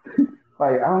basketball,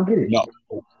 like, I don't get it. No.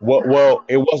 Well,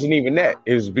 it wasn't even that.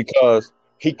 It was because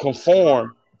he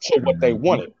conformed to what they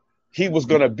wanted. He was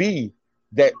going to be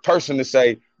that person to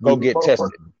say, go get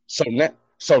tested.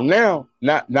 So now,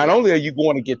 not only are you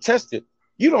going to get tested,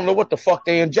 you don't know what the fuck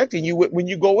they injecting you with when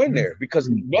you go in there, because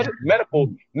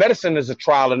medicine is a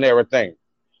trial and error thing.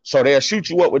 So they'll shoot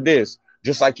you up with this,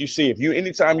 just like you see.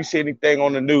 Anytime you see anything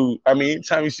on the news,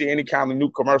 anytime you see any kind of new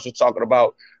commercial talking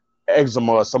about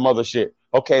eczema or some other shit,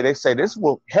 okay, they say this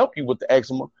will help you with the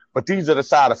eczema, But these are the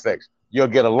side effects. You'll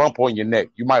get a lump on your neck.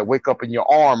 You might wake up and your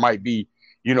arm might be,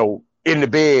 in the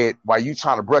bed while you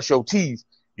trying to brush your teeth.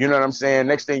 You know what I'm saying?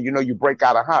 Next thing you know, you break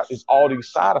out of hot. It's all these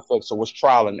side effects. So it's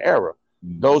trial and error.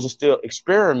 Those are still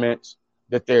experiments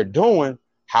that they're doing.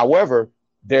 However,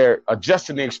 they're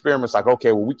adjusting the experiments like,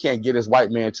 okay, well, we can't get this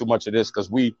white man too much of this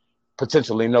because we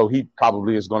potentially know he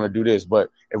probably is going to do this. But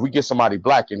if we get somebody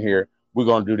black in here, we're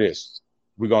going to do this.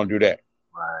 We're going to do that.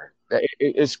 Right.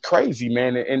 It's crazy,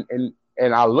 man.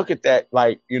 And I look at that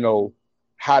like,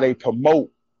 how they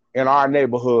promote in our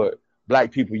neighborhood,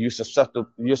 black people, you're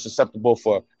susceptible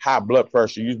for high blood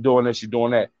pressure. You're doing this, you're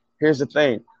doing that. Here's the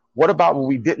thing. What about when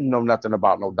we didn't know nothing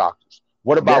about no doctors?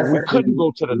 What about when we couldn't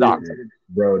go to the doctor?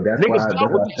 Bro, that's niggas why.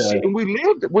 dealt with that shit, and we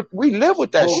live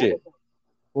with that shit.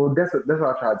 Well, that's what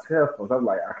I try to tell folks. I'm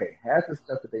like, okay, half the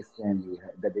stuff that they saying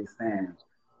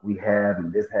we have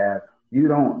and this have, you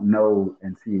don't know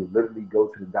until you literally go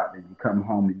to the doctor and you come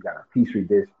home and you got a petri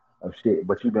dish of shit,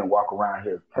 but you've been walking around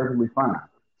here perfectly fine.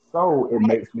 So it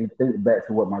makes me think back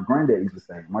to what my granddad used to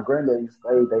say. My granddad used to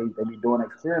say they be doing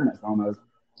experiments on us,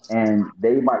 and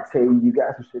they might tell you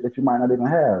got some shit that you might not even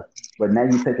have, but now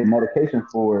you're taking medication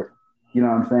for it. You know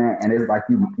what I'm saying? And it's like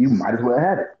you might as well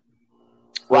have it.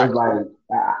 So right. It's like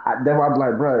that's why I'm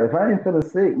like, bro, if I ain't feeling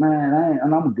sick, man,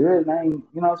 and I'm good, and I ain't,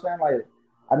 you know what I'm saying? Like,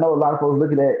 I know a lot of folks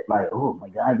look at that like, oh my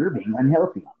God, you're being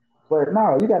unhealthy. But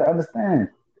no, you got to understand,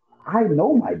 I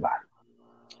know my body.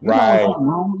 You right. know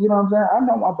what I'm saying? I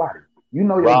know my body. You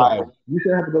know your body. You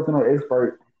should have to go to no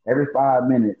expert every 5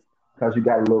 minutes because you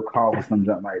got a little cough or some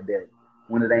junk like that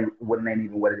when it ain't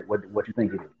even what you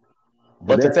think it is.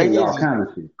 But the thing is, all kinds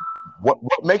of shit. What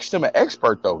makes them an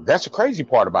expert though? That's the crazy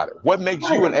part about it. What makes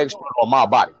you an expert on my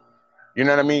body? You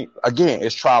know what I mean? Again,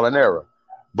 it's trial and error.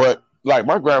 But like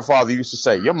my grandfather used to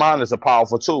say, your mind is a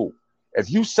powerful tool.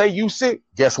 If you say you sick,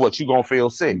 guess what? You gonna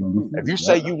feel sick. Mm-hmm. If you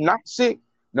say you not sick,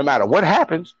 no matter what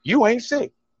happens, you ain't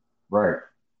sick. Right.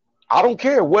 I don't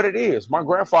care what it is. My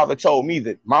grandfather told me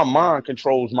that my mind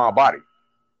controls my body.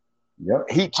 Yep.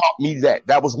 He taught me that.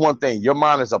 That was one thing. Your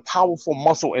mind is a powerful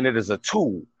muscle and it is a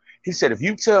tool. He said, if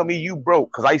you tell me you broke,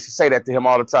 because I used to say that to him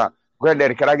all the time,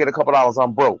 Granddaddy, can I get a couple dollars?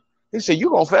 I'm broke. He said,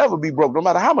 you're going to forever be broke no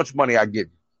matter how much money I give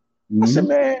you. Mm-hmm. I said,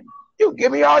 man, you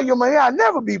give me all your money, I'll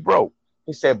never be broke.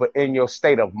 He said, but in your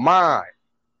state of mind,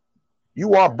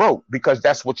 you are broke because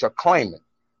that's what you're claiming.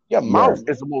 Your mouth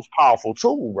is the most powerful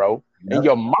tool, bro. Yep. In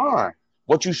your mind,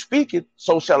 what you speak it,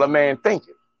 so shall a man think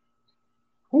it.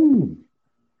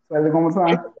 Say it one more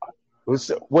time.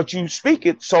 What you speak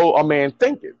it, so a man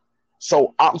think it.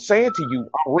 So I'm saying to you,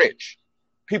 I'm rich.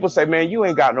 People say, man, you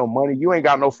ain't got no money. You ain't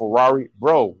got no Ferrari.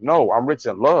 Bro, no, I'm rich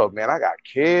in love, man. I got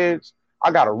kids.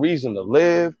 I got a reason to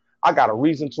live. I got a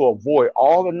reason to avoid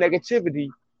all the negativity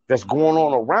that's going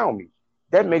on around me.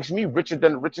 That makes me richer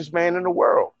than the richest man in the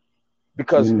world.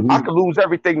 Because I could lose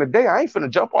everything today. I ain't finna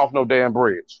jump off no damn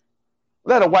bridge.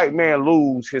 Let a white man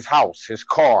lose his house, his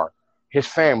car, his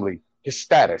family, his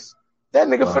status. That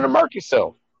nigga finna murk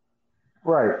himself.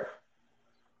 Right.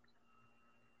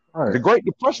 The Great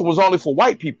Depression was only for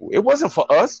white people. It wasn't for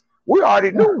us. We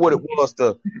already knew what it was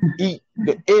to eat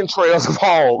the entrails of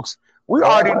hogs. We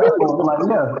already knew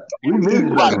what we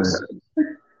lived rice.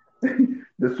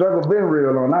 The struggle been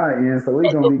real on our end, so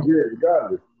we gonna be good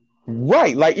regardless.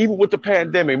 Right, like even with the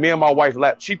pandemic, me and my wife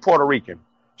left. She Puerto Rican,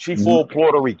 she full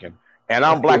Puerto Rican, and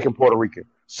I'm black and Puerto Rican.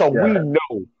 So we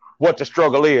know what the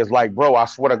struggle is. Like, bro, I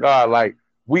swear to God, like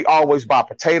we always buy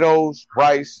potatoes,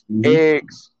 rice,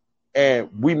 eggs, and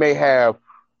we may have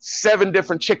 7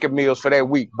 different chicken meals for that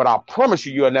week. But I promise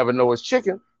you, you'll never know it's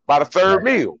chicken by the third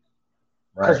meal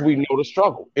because we know the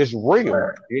struggle. It's real.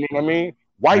 Right. You know what I mean?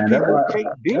 White people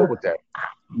can't deal with that.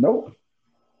 Nope.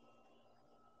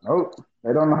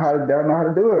 They don't know how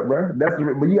to do it, bro. But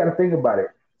you got to think about it.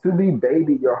 To be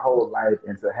baby your whole life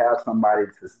and to have somebody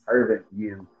to servant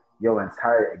you your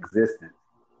entire existence.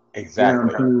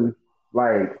 Exactly. You know,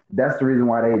 like that's the reason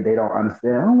why they don't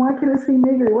understand. Oh, why can't they see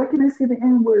nigga? Why can't they see the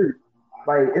N-word?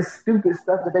 Like it's stupid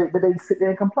stuff that they sit there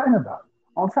and complain about.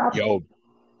 On top of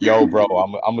yo, bro,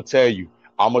 I'm gonna tell you.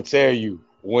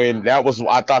 When I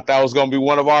thought that was gonna be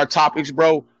one of our topics,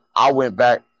 bro. I went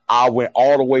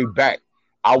all the way back.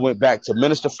 I went back to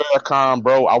Minister Farrakhan,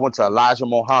 bro. I went to Elijah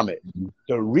Muhammad.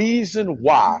 The reason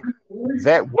why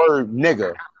that word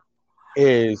nigga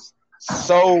is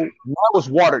so, that was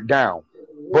watered down,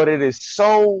 but it is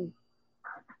so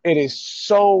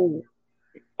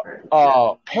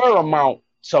paramount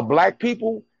to black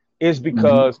people is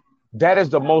because that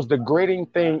is the most degrading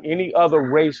thing any other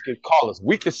race could call us.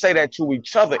 We could say that to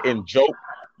each other in joke,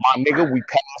 my nigga, we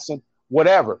passing,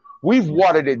 whatever. We've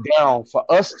watered it down for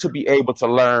us to be able to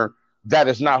learn that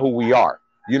is not who we are.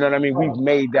 You know what I mean? We've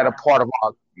made that a part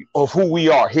of who we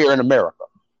are here in America.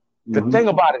 The thing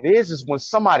about it is when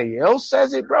somebody else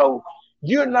says it, bro,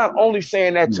 you're not only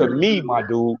saying that to me, my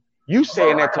dude. You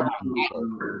saying that to my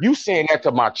mother. You saying that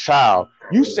to my child.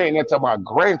 You saying that to my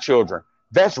grandchildren.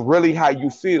 That's really how you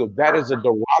feel. That is a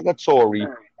derogatory,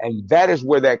 and that is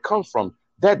where that comes from.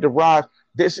 That derives.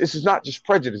 This is not just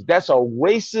prejudice. That's a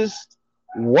racist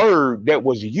word that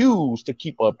was used to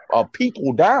keep a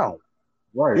people down.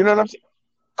 Right. You know what I'm saying?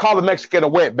 Call a Mexican a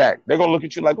wetback. They're gonna look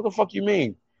at you like, what the fuck you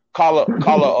mean? Call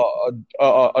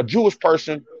a Jewish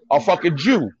person a fucking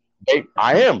Jew.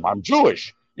 I'm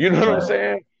Jewish. You know what I'm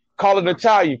saying? Call an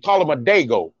Italian, call him a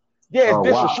Dago. Yeah, it's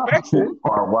disrespectful.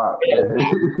 Wow.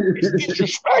 It's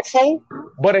disrespectful,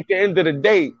 but at the end of the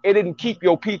day, it didn't keep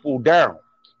your people down.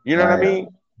 You know what I mean?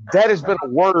 That has been a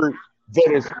word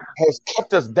that has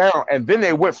kept us down. And then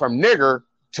they went from nigger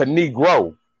to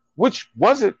Negro, which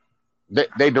wasn't.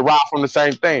 They derive from the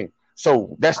same thing.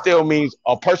 So that still means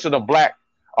a person with black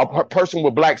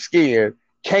skin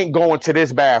can't go into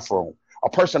this bathroom. A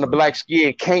person of black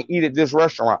skin can't eat at this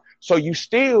restaurant. So you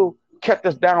still kept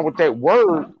us down with that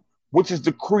word, which is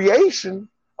the creation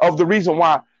of the reason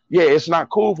why, it's not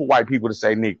cool for white people to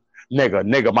say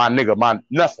nigga, my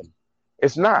nothing.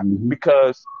 It's not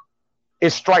because it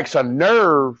strikes a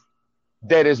nerve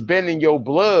that has been in your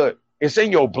blood. It's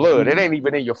in your blood. It ain't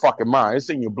even in your fucking mind. It's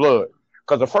in your blood.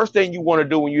 Because the first thing you want to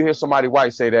do when you hear somebody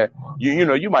white say that,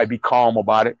 you might be calm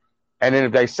about it. And then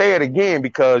if they say it again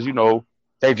because,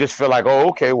 they just feel like, oh,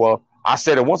 okay, well, I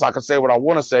said it once, I can say what I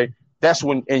want to say. That's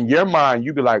when in your mind,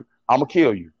 you be like, I'm going to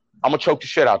kill you. I'm going to choke the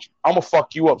shit out you. I'm going to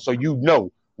fuck you up so you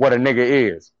know what a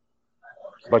nigga is.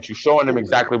 But you're showing them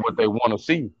exactly what they want to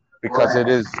see because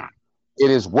they're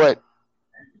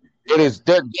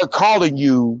calling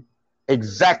you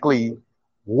exactly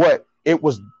what it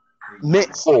was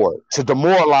meant for, to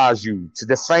demoralize you, to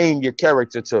defame your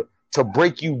character, to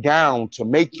break you down, to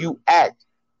make you act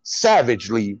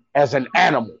savagely as an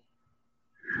animal.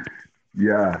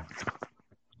 Yeah.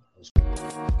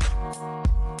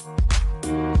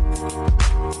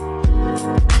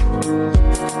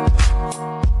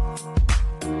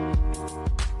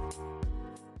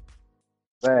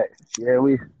 But yeah,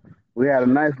 we had a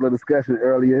nice little discussion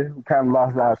earlier. We kind of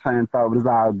lost our train of thought, but it's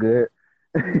all good.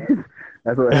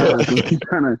 That's what happens. We're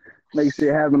trying to make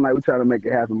shit happen like we're trying to make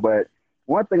it happen. But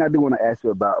one thing I do want to ask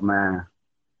you about, man,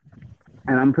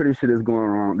 and I'm pretty sure this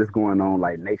going on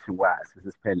like nationwide since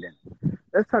this pandemic.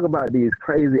 Let's talk about these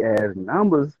crazy ass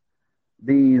numbers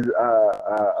these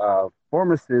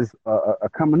pharmacists are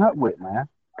coming up with, man.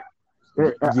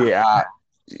 Yeah,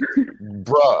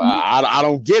 I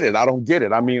don't get it.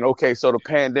 I mean, okay, so the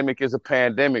pandemic is a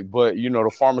pandemic, but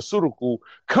the pharmaceutical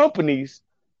companies,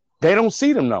 they don't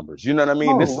see them numbers. You know what I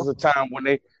mean? Oh. This is a time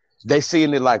when they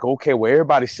seeing it like, okay, well,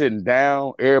 everybody's sitting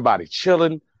down, everybody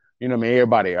chilling,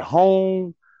 everybody at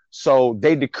home. So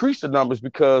they decrease the numbers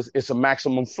because it's a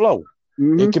maximum flow.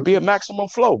 Mm-hmm. It could be a maximum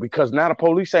flow because now the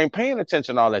police ain't paying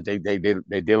attention to all that. They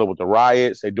dealing with the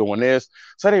riots, they doing this.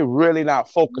 So they really not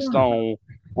focused on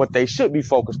what they should be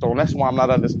focused on. That's why I'm not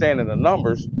understanding the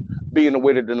numbers being the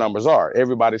way that the numbers are.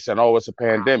 Everybody said, oh, it's a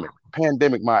pandemic.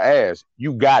 Pandemic, my ass.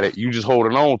 You got it. You just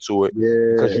holding on to it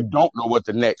because you don't know what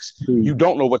the next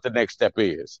step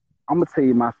is. I'm gonna tell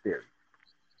you my theory.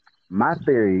 My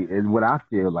theory is what I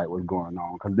feel like was going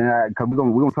on because we're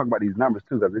gonna talk about these numbers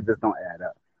too because they just don't add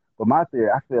up. But my theory,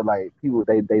 I feel like people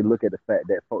they look at the fact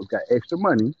that folks got extra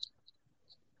money.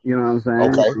 You know what I'm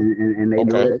saying? Okay. And they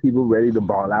know that people ready to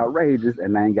ball outrageous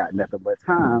and they ain't got nothing but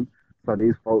time. So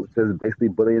these folks just basically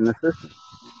bullying the system.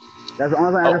 That's the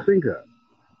only thing I can think of.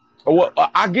 Well,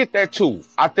 I get that too.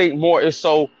 I think more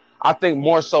so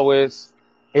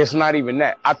it's not even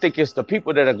that. I think it's the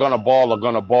people that are gonna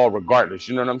ball regardless.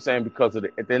 You know what I'm saying? Because at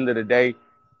the end of the day,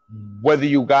 whether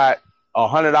you got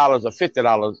 $100 or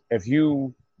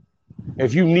 $50,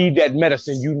 if you need that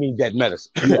medicine, you need that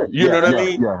medicine. You know what I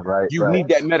mean? Yeah, right. You need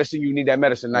that medicine. You need that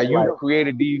medicine. Now you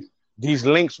created these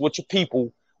links with your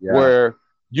people where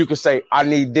you can say, I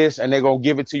need this, and they're gonna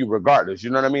give it to you regardless.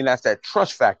 You know what I mean? That's that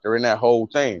trust factor in that whole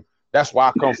thing. That's where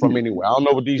I come from anyway. I don't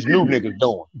know what these new niggas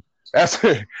doing. It's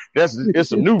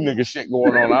some new nigga shit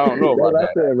going on. I don't know about that.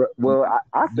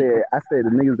 I said the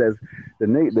niggas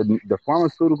the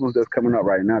pharmaceuticals that's coming up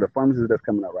right now, the pharmacies that's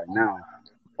coming up right now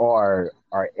are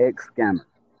ex-scammers.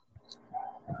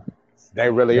 They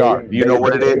really are. You know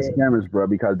what it is? Scammers, bro,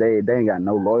 because they ain't got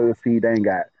no loyalty. They ain't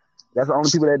got. That's the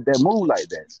only people that move like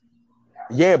that.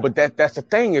 Yeah, but that's the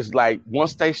thing is like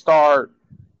once they start,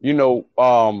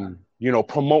 promoting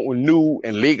new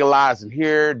and legalizing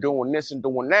here, doing this and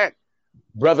doing that,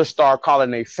 brothers start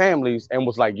calling their families and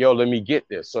was like, yo, let me get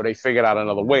this. So they figured out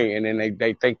another way. And then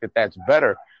they think that that's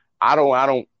better. I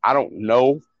don't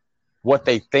know what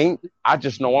they think. I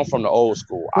just know I'm from the old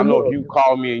school. I know if you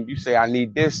call me and you say I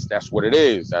need this, that's what it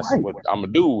is. That's what I'm gonna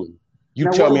do. You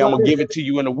now, tell me I'm gonna give it to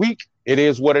you in a week. It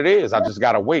is what it is. I just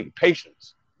gotta wait.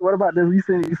 Patience. What about this? You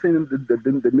seen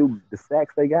the new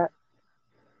sacks they got?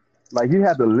 Like you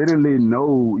have to literally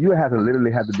know. You have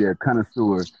to be a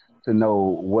connoisseur to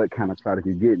know what kind of product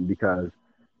you're getting, because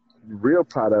real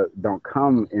product don't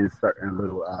come in certain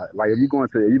little like if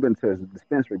you've been to a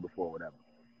dispensary before or whatever,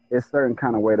 it's certain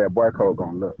kind of way that barcode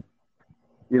gonna look.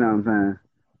 You know what I'm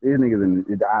saying? These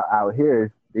niggas out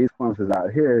here, these pharmacists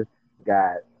out here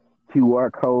got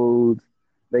QR codes.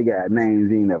 They got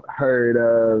names you ain't never heard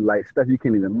of, like stuff you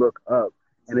can't even look up,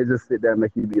 and they just sit there and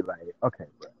make you be like, okay,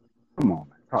 bro, come on,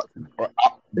 man, talk to me.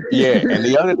 Yeah, and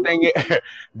the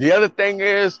other thing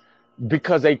is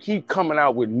because they keep coming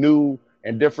out with new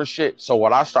and different shit. So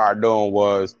what I started doing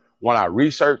was when I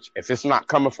research, if it's not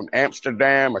coming from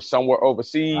Amsterdam or somewhere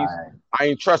overseas, right, I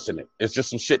ain't trusting it. It's just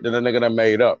some shit that a nigga done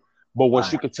made up. But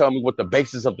once you can tell me what the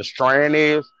basis of the strand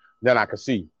is, then I can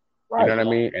see. Right. You know what I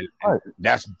mean? And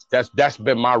that's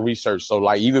been my research. So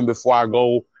like even before I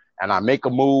go and I make a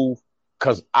move,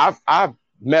 because I've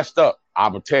messed up.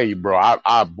 I'm gonna tell you, bro. I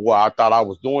thought I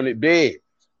was doing it big.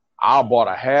 I bought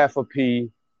a half a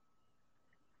P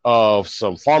of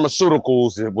some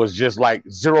pharmaceuticals. It was just like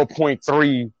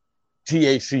 0.3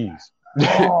 THCs.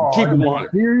 Oh, keep it on.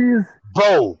 Serious?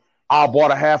 Bro, I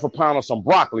bought a half a pound of some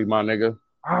broccoli, my nigga.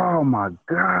 Oh my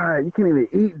God, you can't even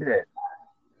eat that.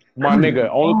 My nigga,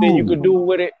 only thing you could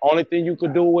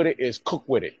do with it is cook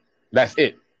with it. That's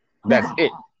it. That's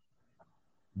it.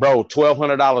 Bro,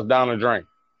 $1,200 down the drain.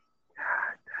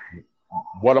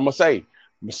 What I'm gonna say?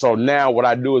 So now what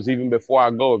I do is even before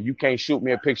I go, if you can't shoot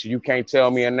me a picture, you can't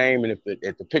tell me a name, and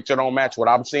if the picture don't match what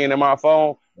I'm seeing in my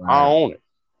phone, right, I own it.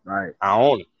 Right. I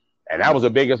own it. And that was the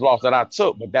biggest loss that I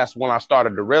took. But that's when I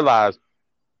started to realize,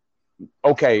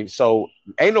 okay, so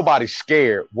ain't nobody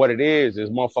scared. What it is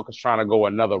motherfuckers trying to go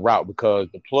another route, because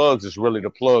the plugs is really the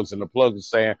plugs, and the plugs is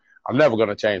saying, I'm never going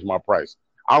to change my price.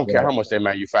 I don't care how much they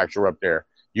manufacture up there.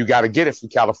 You got to get it from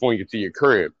California to your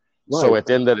crib. Right. So at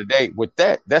the end of the day, with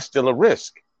that's still a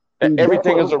risk.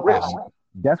 Everything is a risk.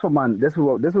 This is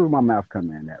where my mouth come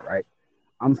in at, right?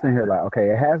 I'm sitting here like, okay,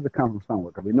 it has to come from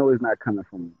somewhere, because we know it's not coming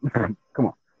from, come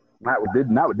on, not with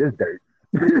this dirt.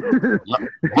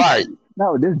 Right.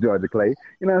 Not with this Georgia clay.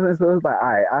 You know what I'm saying? So it's like, all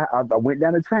right, I went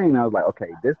down the chain. I was like,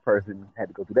 okay, this person had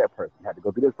to go through that person, had to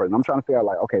go through this person. I'm trying to figure out,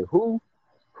 like, okay, who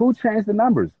changed the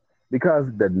numbers? Because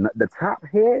the top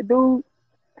head dude,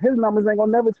 his numbers ain't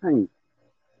gonna never change.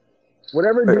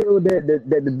 Whatever dude that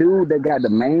the dude that got the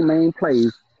main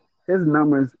plays, his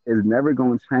numbers is never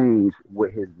gonna change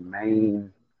with his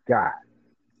main guy.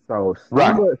 So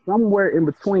somewhere in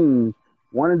between,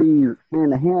 one of these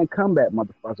hand-to-hand combat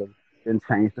motherfuckers then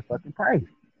change the fucking price.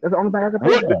 That's the only thing I can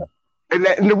think about.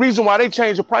 And the reason why they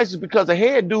change the price is because the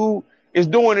head dude is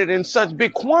doing it in such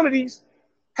big quantities.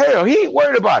 Hell, he ain't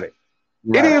worried about it.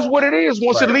 Right. It is what it is.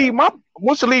 Once it leave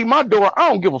my door, I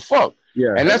don't give a fuck.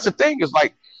 Yeah. And that's the thing, is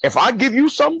like, if I give you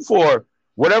something for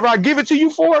whatever I give it to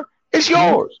you for, it's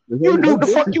yours. You do the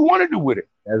fuck you want to do with it.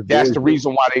 That's the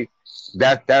reason why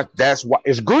that's why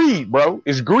it's greed, bro.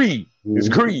 It's greed. Mm-hmm. It's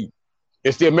greed.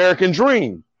 It's the American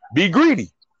dream. Be greedy.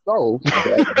 So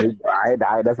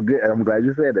that's good. I'm glad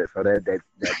you said that. So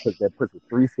that puts a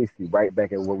 360 right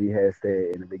back at what we had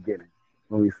said in the beginning,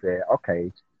 when we said,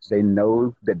 okay, they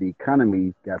know that the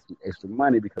economy got some extra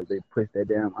money because they pushed that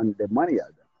money out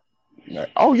there.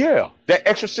 Oh yeah, that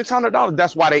extra $600.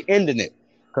 That's why they ending it.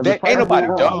 That ain't nobody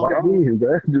dumb.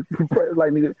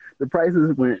 Like nigga, the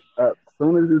prices went up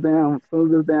soon as this damn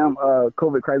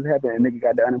COVID crisis happened, and nigga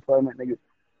got the unemployment. Nigga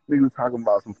was talking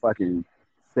about some fucking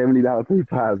 $70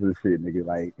 3,000 and shit, nigga.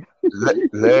 Like,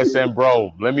 listen,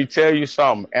 bro, let me tell you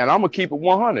something, and I'm gonna keep it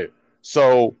 100.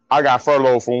 So I got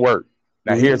furloughed from work.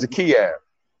 Now here's the key app.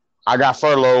 I got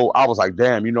furloughed. I was like,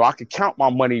 damn, I could count my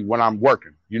money when I'm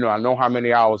working. I know how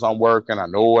many hours I'm working. I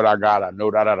know what I got. I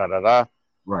know da.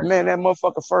 Right. Man, that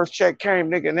motherfucker first check came,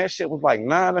 nigga, and that shit was like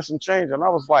 $9 and some change. And I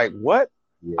was like, what?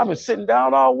 Yeah. I've been sitting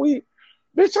down all week.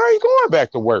 Bitch, I ain't going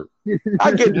back to work.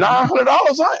 I get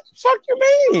 $900. Fuck you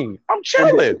mean? I'm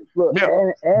chilling. Look,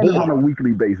 and on a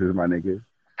weekly basis, my nigga.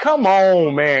 Come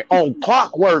on, man. On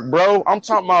clockwork, bro. I'm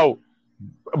talking about,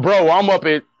 bro, I'm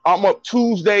up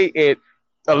Tuesday at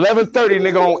 11:30,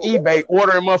 nigga, on eBay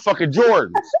ordering motherfucking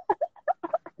Jordans.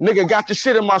 Nigga got the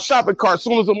shit in my shopping cart. As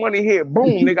soon as the money hit, boom,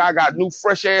 nigga, I got new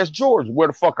fresh ass Jordans. Where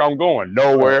the fuck I'm going?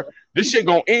 Nowhere. This shit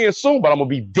gonna end soon, but I'm gonna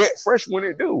be dead fresh when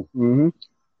it do. Mm-hmm.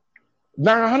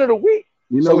 $900 a week.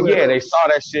 You know So what? yeah, they saw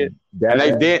that shit, and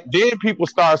That, then people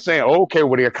start saying, okay,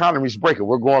 well the economy's breaking,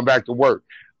 we're going back to work.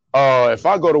 If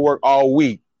I go to work all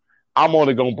week, I'm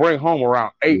only gonna bring home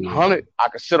around 800. I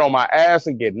can sit on my ass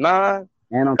and get 9.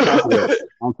 and on top of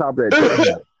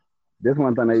that, this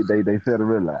one thing they fail to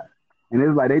realize. And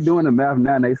it's like they doing the math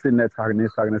now, and they sitting there talking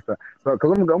this stuff. So,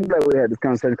 because I'm glad we had this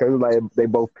conversation, because it's like they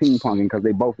both ping ponging, because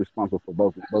they both responsible for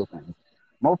both things.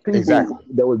 Most people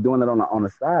that was doing it on the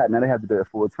side, now they have to do it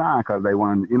full time because they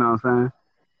want, you know what I'm saying?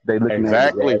 They looking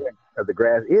at it because the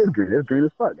grass is green. It's green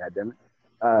as fuck, goddammit.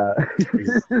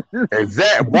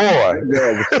 Exact boy.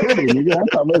 Yeah, nigga. I'm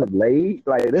talking about blade.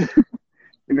 Like this,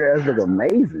 the grass look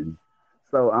amazing.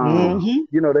 So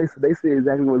you know, they see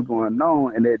exactly what's going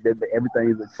on, and that everything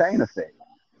is a chain effect.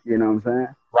 You know what I'm saying?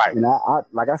 Right. And I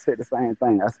like I said the same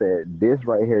thing. I said this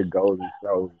right here goes and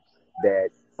shows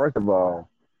that, first of all,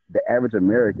 the average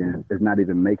American is not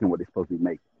even making what they're supposed to be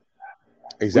making.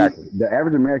 Exactly. The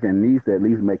average American needs to at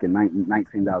least make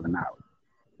 $19 an hour.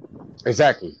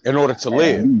 Exactly. In order to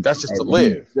live. That's just to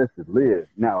live. Just to live.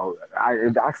 Now,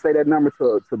 if I say that number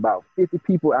to about 50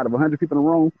 people out of 100 people in the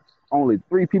room, only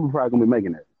 3 people probably going to be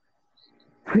making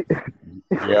it.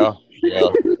 Yeah.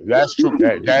 That's true.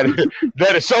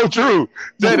 That is so true.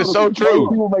 That is so true.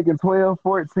 People making 12,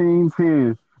 14,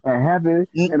 10, and happy,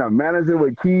 and a manager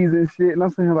with keys and shit. And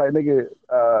I'm saying, like, nigga,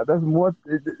 that's more,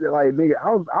 like, nigga,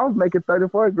 I was making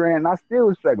 34 grand, and I still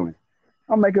was struggling.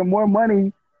 I'm making more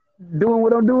money doing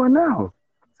what I'm doing now.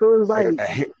 So it's like,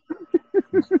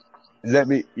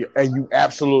 and you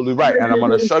absolutely right. And I'm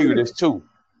going to show you this too.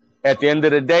 At the end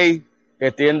of the day,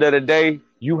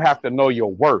 you have to know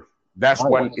your worth. That's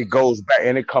when it goes back,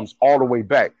 and it comes all the way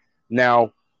back.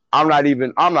 Now, I'm not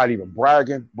even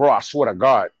bragging, bro. I swear to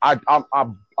God, I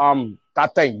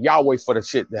thank Yahweh for the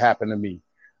shit that happened to me.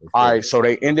 All right, so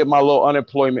they ended my little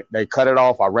unemployment. They cut it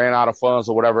off. I ran out of funds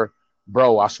or whatever,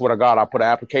 bro. I swear to God, I put an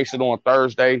application on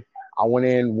Thursday. I went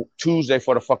in Tuesday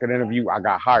for the fucking interview. I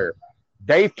got hired.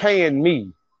 They paying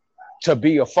me to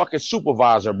be a fucking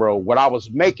supervisor, bro. What I was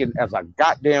making as a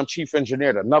goddamn chief engineer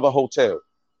at another hotel.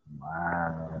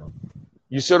 Wow.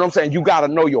 You see what I'm saying? You got to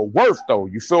know your worth, though.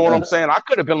 You feel what I'm saying? I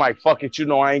could have been like, fuck it,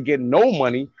 I ain't getting no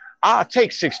money. I'll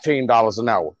take $16 an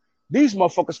hour. These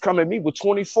motherfuckers come at me with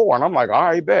 24, and I'm like, all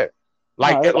right, bet.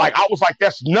 Like I was like,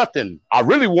 that's nothing. I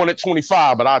really wanted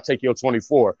 25, but I'll take your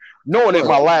 24. Knowing that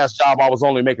my last job, I was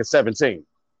only making 17.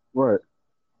 What?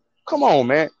 Come on,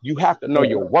 man. You have to know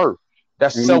your worth.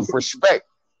 That's self-respect.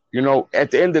 You know,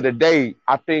 at the end of the day,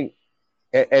 I think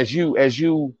as you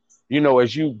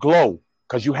glow,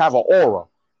 because you have an aura,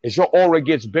 as your aura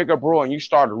gets bigger, bro, and you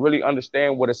start to really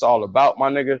understand what it's all about, my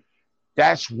nigga,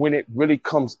 that's when it really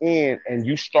comes in and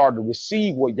you start to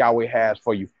receive what Yahweh has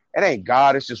for you. It ain't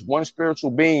God. It's just one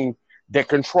spiritual being that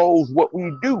controls what we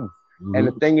do. Mm-hmm. And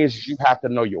the thing is, you have to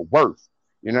know your worth.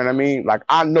 You know what I mean? Like,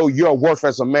 I know your worth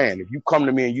as a man. If you come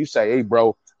to me and you say, hey,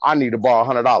 bro, I need to borrow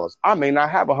 $100. I may not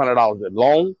have $100 at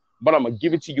loan, but I'm going to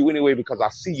give it to you anyway because I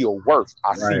see your worth.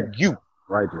 I see you.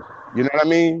 Righteous. You know what I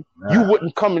mean? Yeah.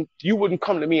 You wouldn't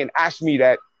come to me and ask me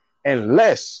that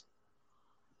unless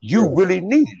you really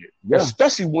needed it,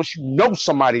 especially once you know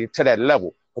somebody to that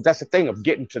level. But that's the thing of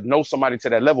getting to know somebody to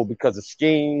that level, because the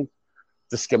scheme,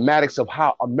 the schematics of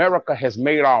how America has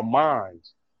made our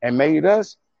minds and made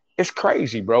us, it's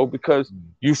crazy, bro, because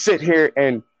you sit here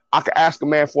and I could ask a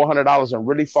man for $100 and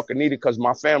really fucking need it because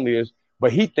my family is,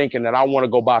 but he thinking that I want to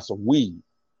go buy some weed.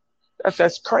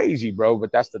 That's crazy, bro.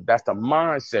 But that's the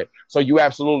mindset. So you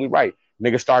absolutely right.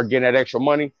 Niggas start getting that extra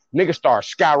money. Niggas start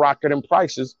skyrocketing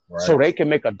prices so they can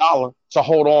make $1 to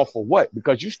hold on for what?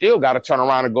 Because you still got to turn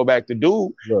around and go back to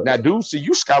dude. Right. Now, dude, see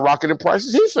you skyrocketing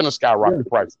prices. He's finna skyrocket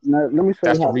prices. Now, let me show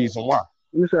that's the reason why.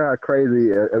 Let me show you how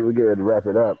crazy, as we get ready to wrap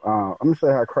it up, I'm going to show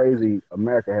you how crazy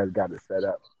America has got it set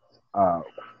up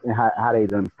and how they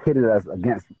done pitted us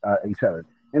against each other.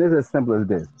 And it's as simple as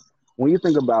this. When you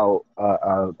think about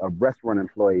a restaurant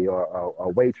employee or a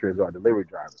waitress or a delivery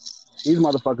driver, these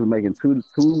motherfuckers making $2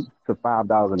 to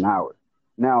 $5 an hour.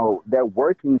 Now, they're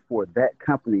working for that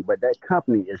company, but that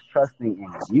company is trusting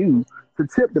in you to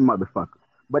tip the motherfucker.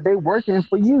 But they working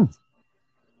for you.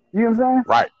 You know what I'm saying?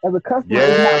 Right. As a customer,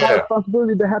 it's not my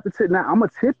responsibility to have to tip. Now, I'm going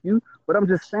to tip you, but I'm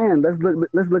just saying,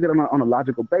 let's look at it on a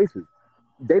logical basis.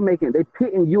 They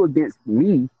pitting you against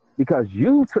me because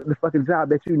you took the fucking job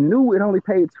that you knew it only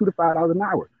paid $2 to $5 an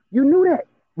hour. You knew that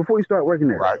before you started working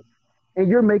there. Right. And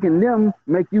you're making them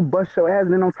make you bust your ass.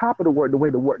 And then on top of the way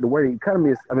the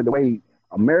economy is, the way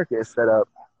America is set up,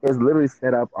 is literally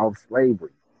set up off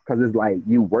slavery. Because it's like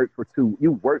you work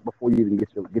before you even get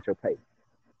your pay.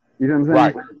 You know what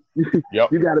I'm saying? Right.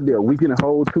 You got to be a week in a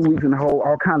hole, 2 weeks in a hole,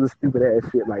 all kinds of stupid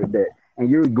ass shit like that. and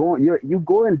you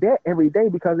go in debt every day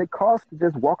because it costs to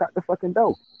just walk out the fucking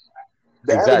door.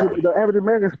 Exactly. The average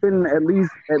American spending at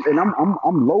least, and I'm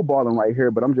lowballing right here,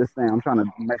 but I'm just saying I'm trying to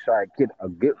make sure I get a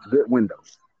good window.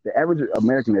 The average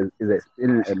American is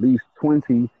spending at least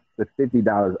 $20 to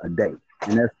 $50 a day,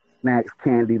 and that's snacks,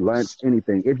 candy, lunch,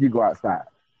 anything. If you go outside,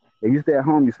 if you stay at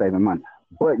home, you're saving money.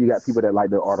 But you got people that like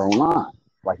to order online,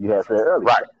 like you had said earlier.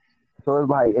 Right. So it's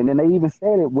like, and then they even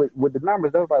said it with the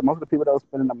numbers. They was like most of the people that was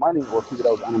spending the money were people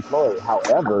that was unemployed.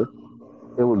 However,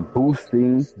 it was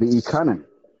boosting the economy.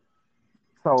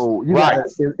 So you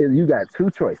got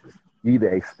two choices. You either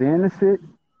extend the shit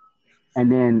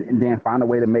and then find a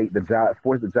way to make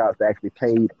force the jobs to actually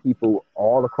pay people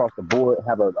all across the board,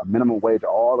 have a minimum wage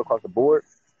all across the board.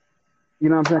 You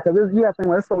know what I'm saying? Because you got to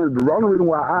think, the only reason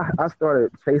why I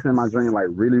started chasing my dream, like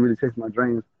really, really chasing my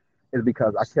dreams, is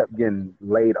because I kept getting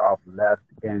laid off left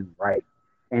and right.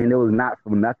 And it was not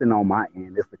from nothing on my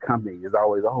end. It's the company. It's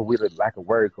always, we had lack of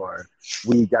work, or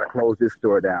we got to close this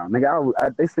store down. Nigga,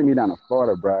 they sent me down to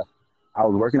Florida, bro. I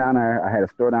was working down there. I had a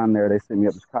store down there. They sent me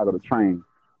up to Chicago to train.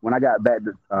 When I got back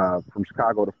from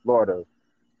Chicago to Florida,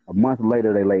 a month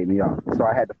later, they laid me off. So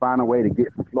I had to find a way to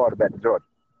get from Florida back to Georgia.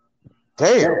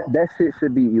 Damn. That shit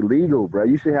should be illegal, bro.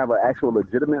 You should have an actual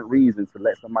legitimate reason to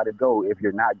let somebody go if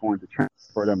you're not going to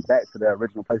transfer them back to the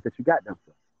original place that you got them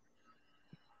from.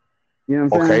 You know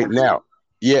what I'm saying? Okay,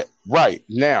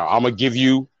 now I'm gonna give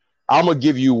you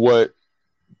what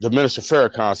the Minister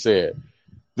Farrakhan said.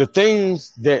 The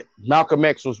things that Malcolm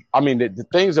X the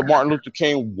things that Martin Luther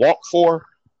King walked for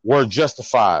were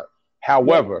justified.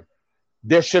 However,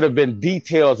 there should have been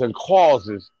details and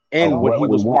clauses in what he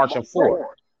was marching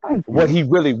for, what he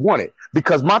really wanted.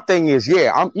 Because my thing is,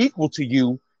 I'm equal to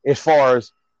you as far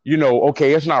as,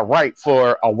 okay, it's not right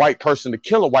for a white person to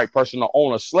kill a white person or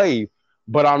own a slave.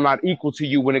 But I'm not equal to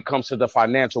you when it comes to the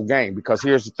financial gain, because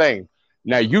here's the thing.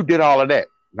 Now, you did all of that.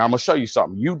 Now, I'm going to show you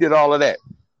something. You did all of that.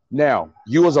 Now,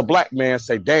 you as a black man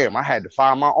say, damn, I had to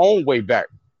find my own way back.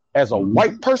 As a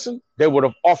white person, they would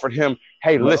have offered him,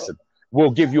 hey, listen,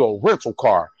 we'll give you a rental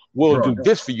car. We'll do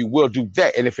this for you. We'll do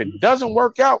that. And if it doesn't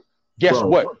work out, guess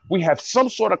what? We have some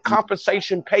sort of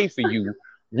compensation pay for you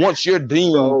once you're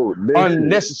deemed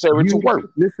unnecessary to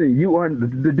work. Listen, you are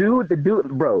the dude,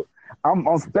 bro. I'm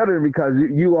stuttering because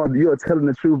you are telling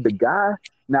the truth. The guy.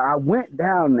 Now I went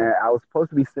down there. I was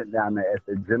supposed to be sitting down there as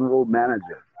the general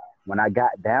manager. When I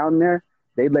got down there,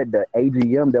 they let the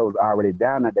AGM that was already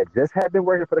down there, that just had been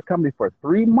working for the company for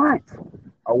 3 months,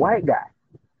 a white guy.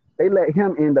 They let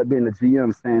him end up being the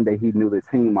GM, saying that he knew the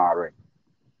team already.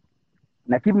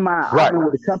 Now keep in mind, I've been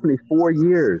with the company 4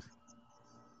 years.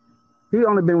 He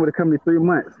only been with the company 3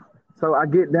 months. So I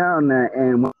get down there,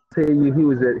 and when I tell you he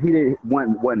didn't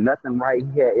want nothing right.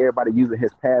 He had everybody using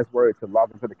his password to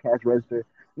log into the cash register.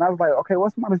 And I was like, okay,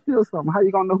 what's somebody steal something? How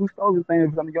you gonna know who stole this thing if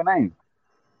it's under your name?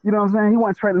 You know what I'm saying? He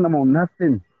wasn't training them on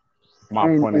nothing. But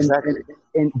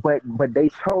they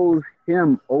chose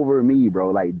him over me,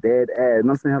 bro. Like dead ass. And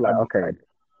I'm saying, like, okay,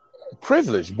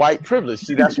 privilege, white privilege.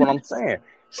 See, that's what I'm saying.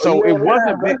 So it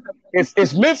wasn't meant.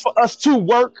 It's meant for us to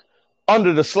work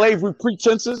under the slavery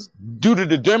pretenses due to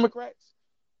the Democrats.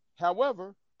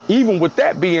 However, even with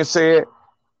that being said,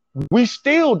 we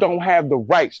still don't have the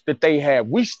rights that they have.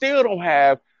 We still don't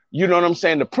have, you know what I'm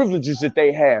saying, the privileges that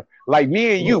they have. Like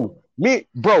me and you,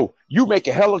 bro, you make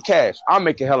a hella cash. I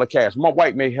make a hella cash. My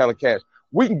wife make hella cash.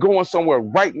 We can go on somewhere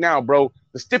right now, bro.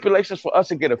 The stipulations for us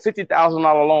to get a $50,000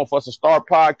 loan for us to start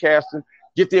podcasting,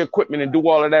 get the equipment and do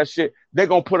all of that shit. They're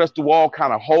going to put us through all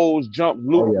kind of holes, jump,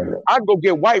 loop. I can go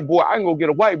get a white boy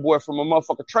from a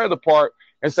motherfucking trailer park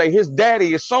and say his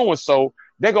daddy is so-and-so.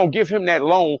 They're going to give him that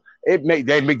loan. They going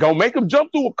to make him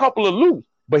jump through a couple of loops,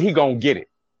 but he going to get it.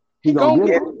 He going to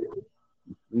get it.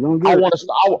 I'm going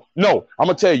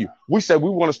to tell you, we said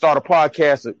we want to start a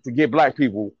podcast to get black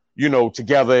people,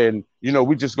 together. And,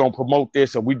 we just going to promote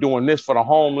this, and we doing this for the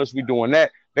homeless. We doing that.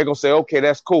 They're going to say, okay,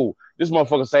 that's cool. This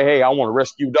motherfucker say, hey, I want to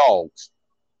rescue dogs.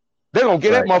 They're going to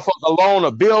get that motherfucker a loan,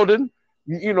 a building,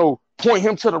 point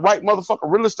him to the right motherfucker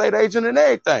real estate agent and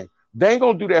everything. They ain't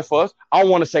going to do that for us. I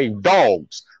want to save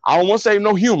dogs. I don't want to save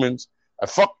no humans.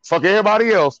 Fuck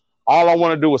everybody else. All I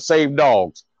want to do is save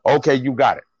dogs. Okay, you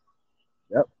got it.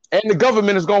 Yep. And the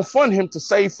government is going to fund him to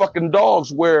save fucking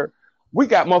dogs, where we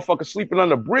got motherfuckers sleeping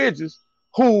under bridges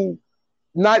who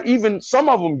not even, some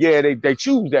of them, they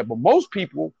choose that. But most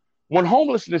people, when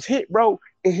homelessness hit, bro,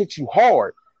 it hits you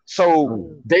hard.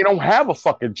 So they don't have a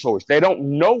fucking choice. They don't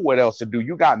know what else to do.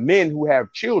 You got men who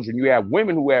have children. You have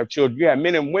women who have children. You have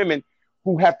men and women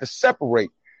who have to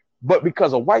separate. But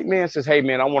because a white man says, hey,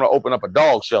 man, I want to open up a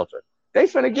dog shelter, they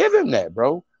finna give him that,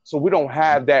 bro. So we don't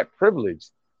have that privilege.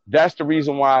 That's the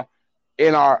reason why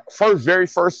in our very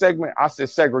first segment, I said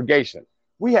segregation.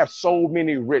 We have so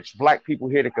many rich black people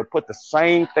here that could put the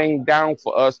same thing down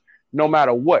for us no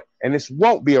matter what. And this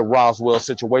won't be a Roswell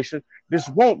situation. This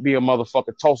won't be a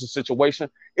motherfucking Tulsa situation.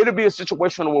 It'll be a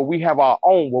situation where we have our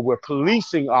own, where we're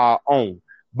policing our own,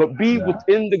 but be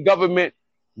within the government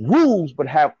rules, but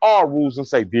have our rules and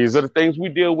say, these are the things we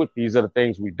deal with. These are the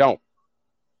things we don't.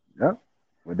 Yep.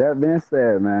 With that being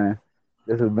said, man,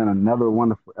 this has been another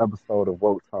wonderful episode of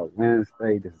Woke Talk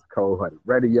Wednesday. This is Cold Hearted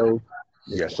Radio.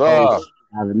 Yes, sir.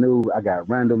 Avenue. I got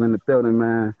Randall in the building,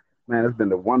 man. Man, it's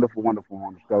been a wonderful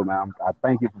show, man. I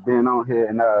thank you for being on here,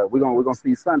 and we're gonna see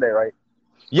you Sunday, right?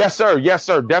 Yes, sir. Yes,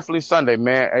 sir. Definitely Sunday,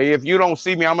 man. Hey, if you don't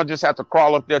see me, I'm gonna just have to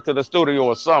crawl up there to the studio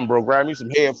or something, bro. Grab me some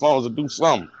headphones and do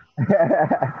something.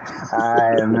 All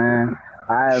right, man.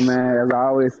 As I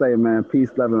always say, man, peace,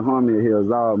 love, and harmony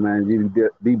heals all, man.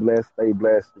 You be blessed, stay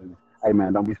blessed, and hey,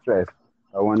 man, don't be stressed.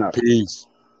 One up. Peace.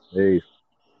 Peace.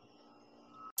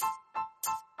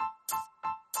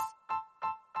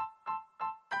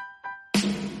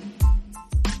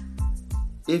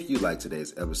 If you like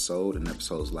today's episode and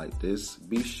episodes like this,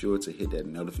 be sure to hit that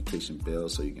notification bell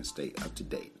so you can stay up to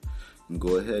date. And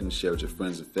go ahead and share with your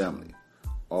friends and family.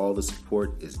 All the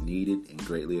support is needed and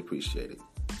greatly appreciated.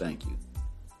 Thank you.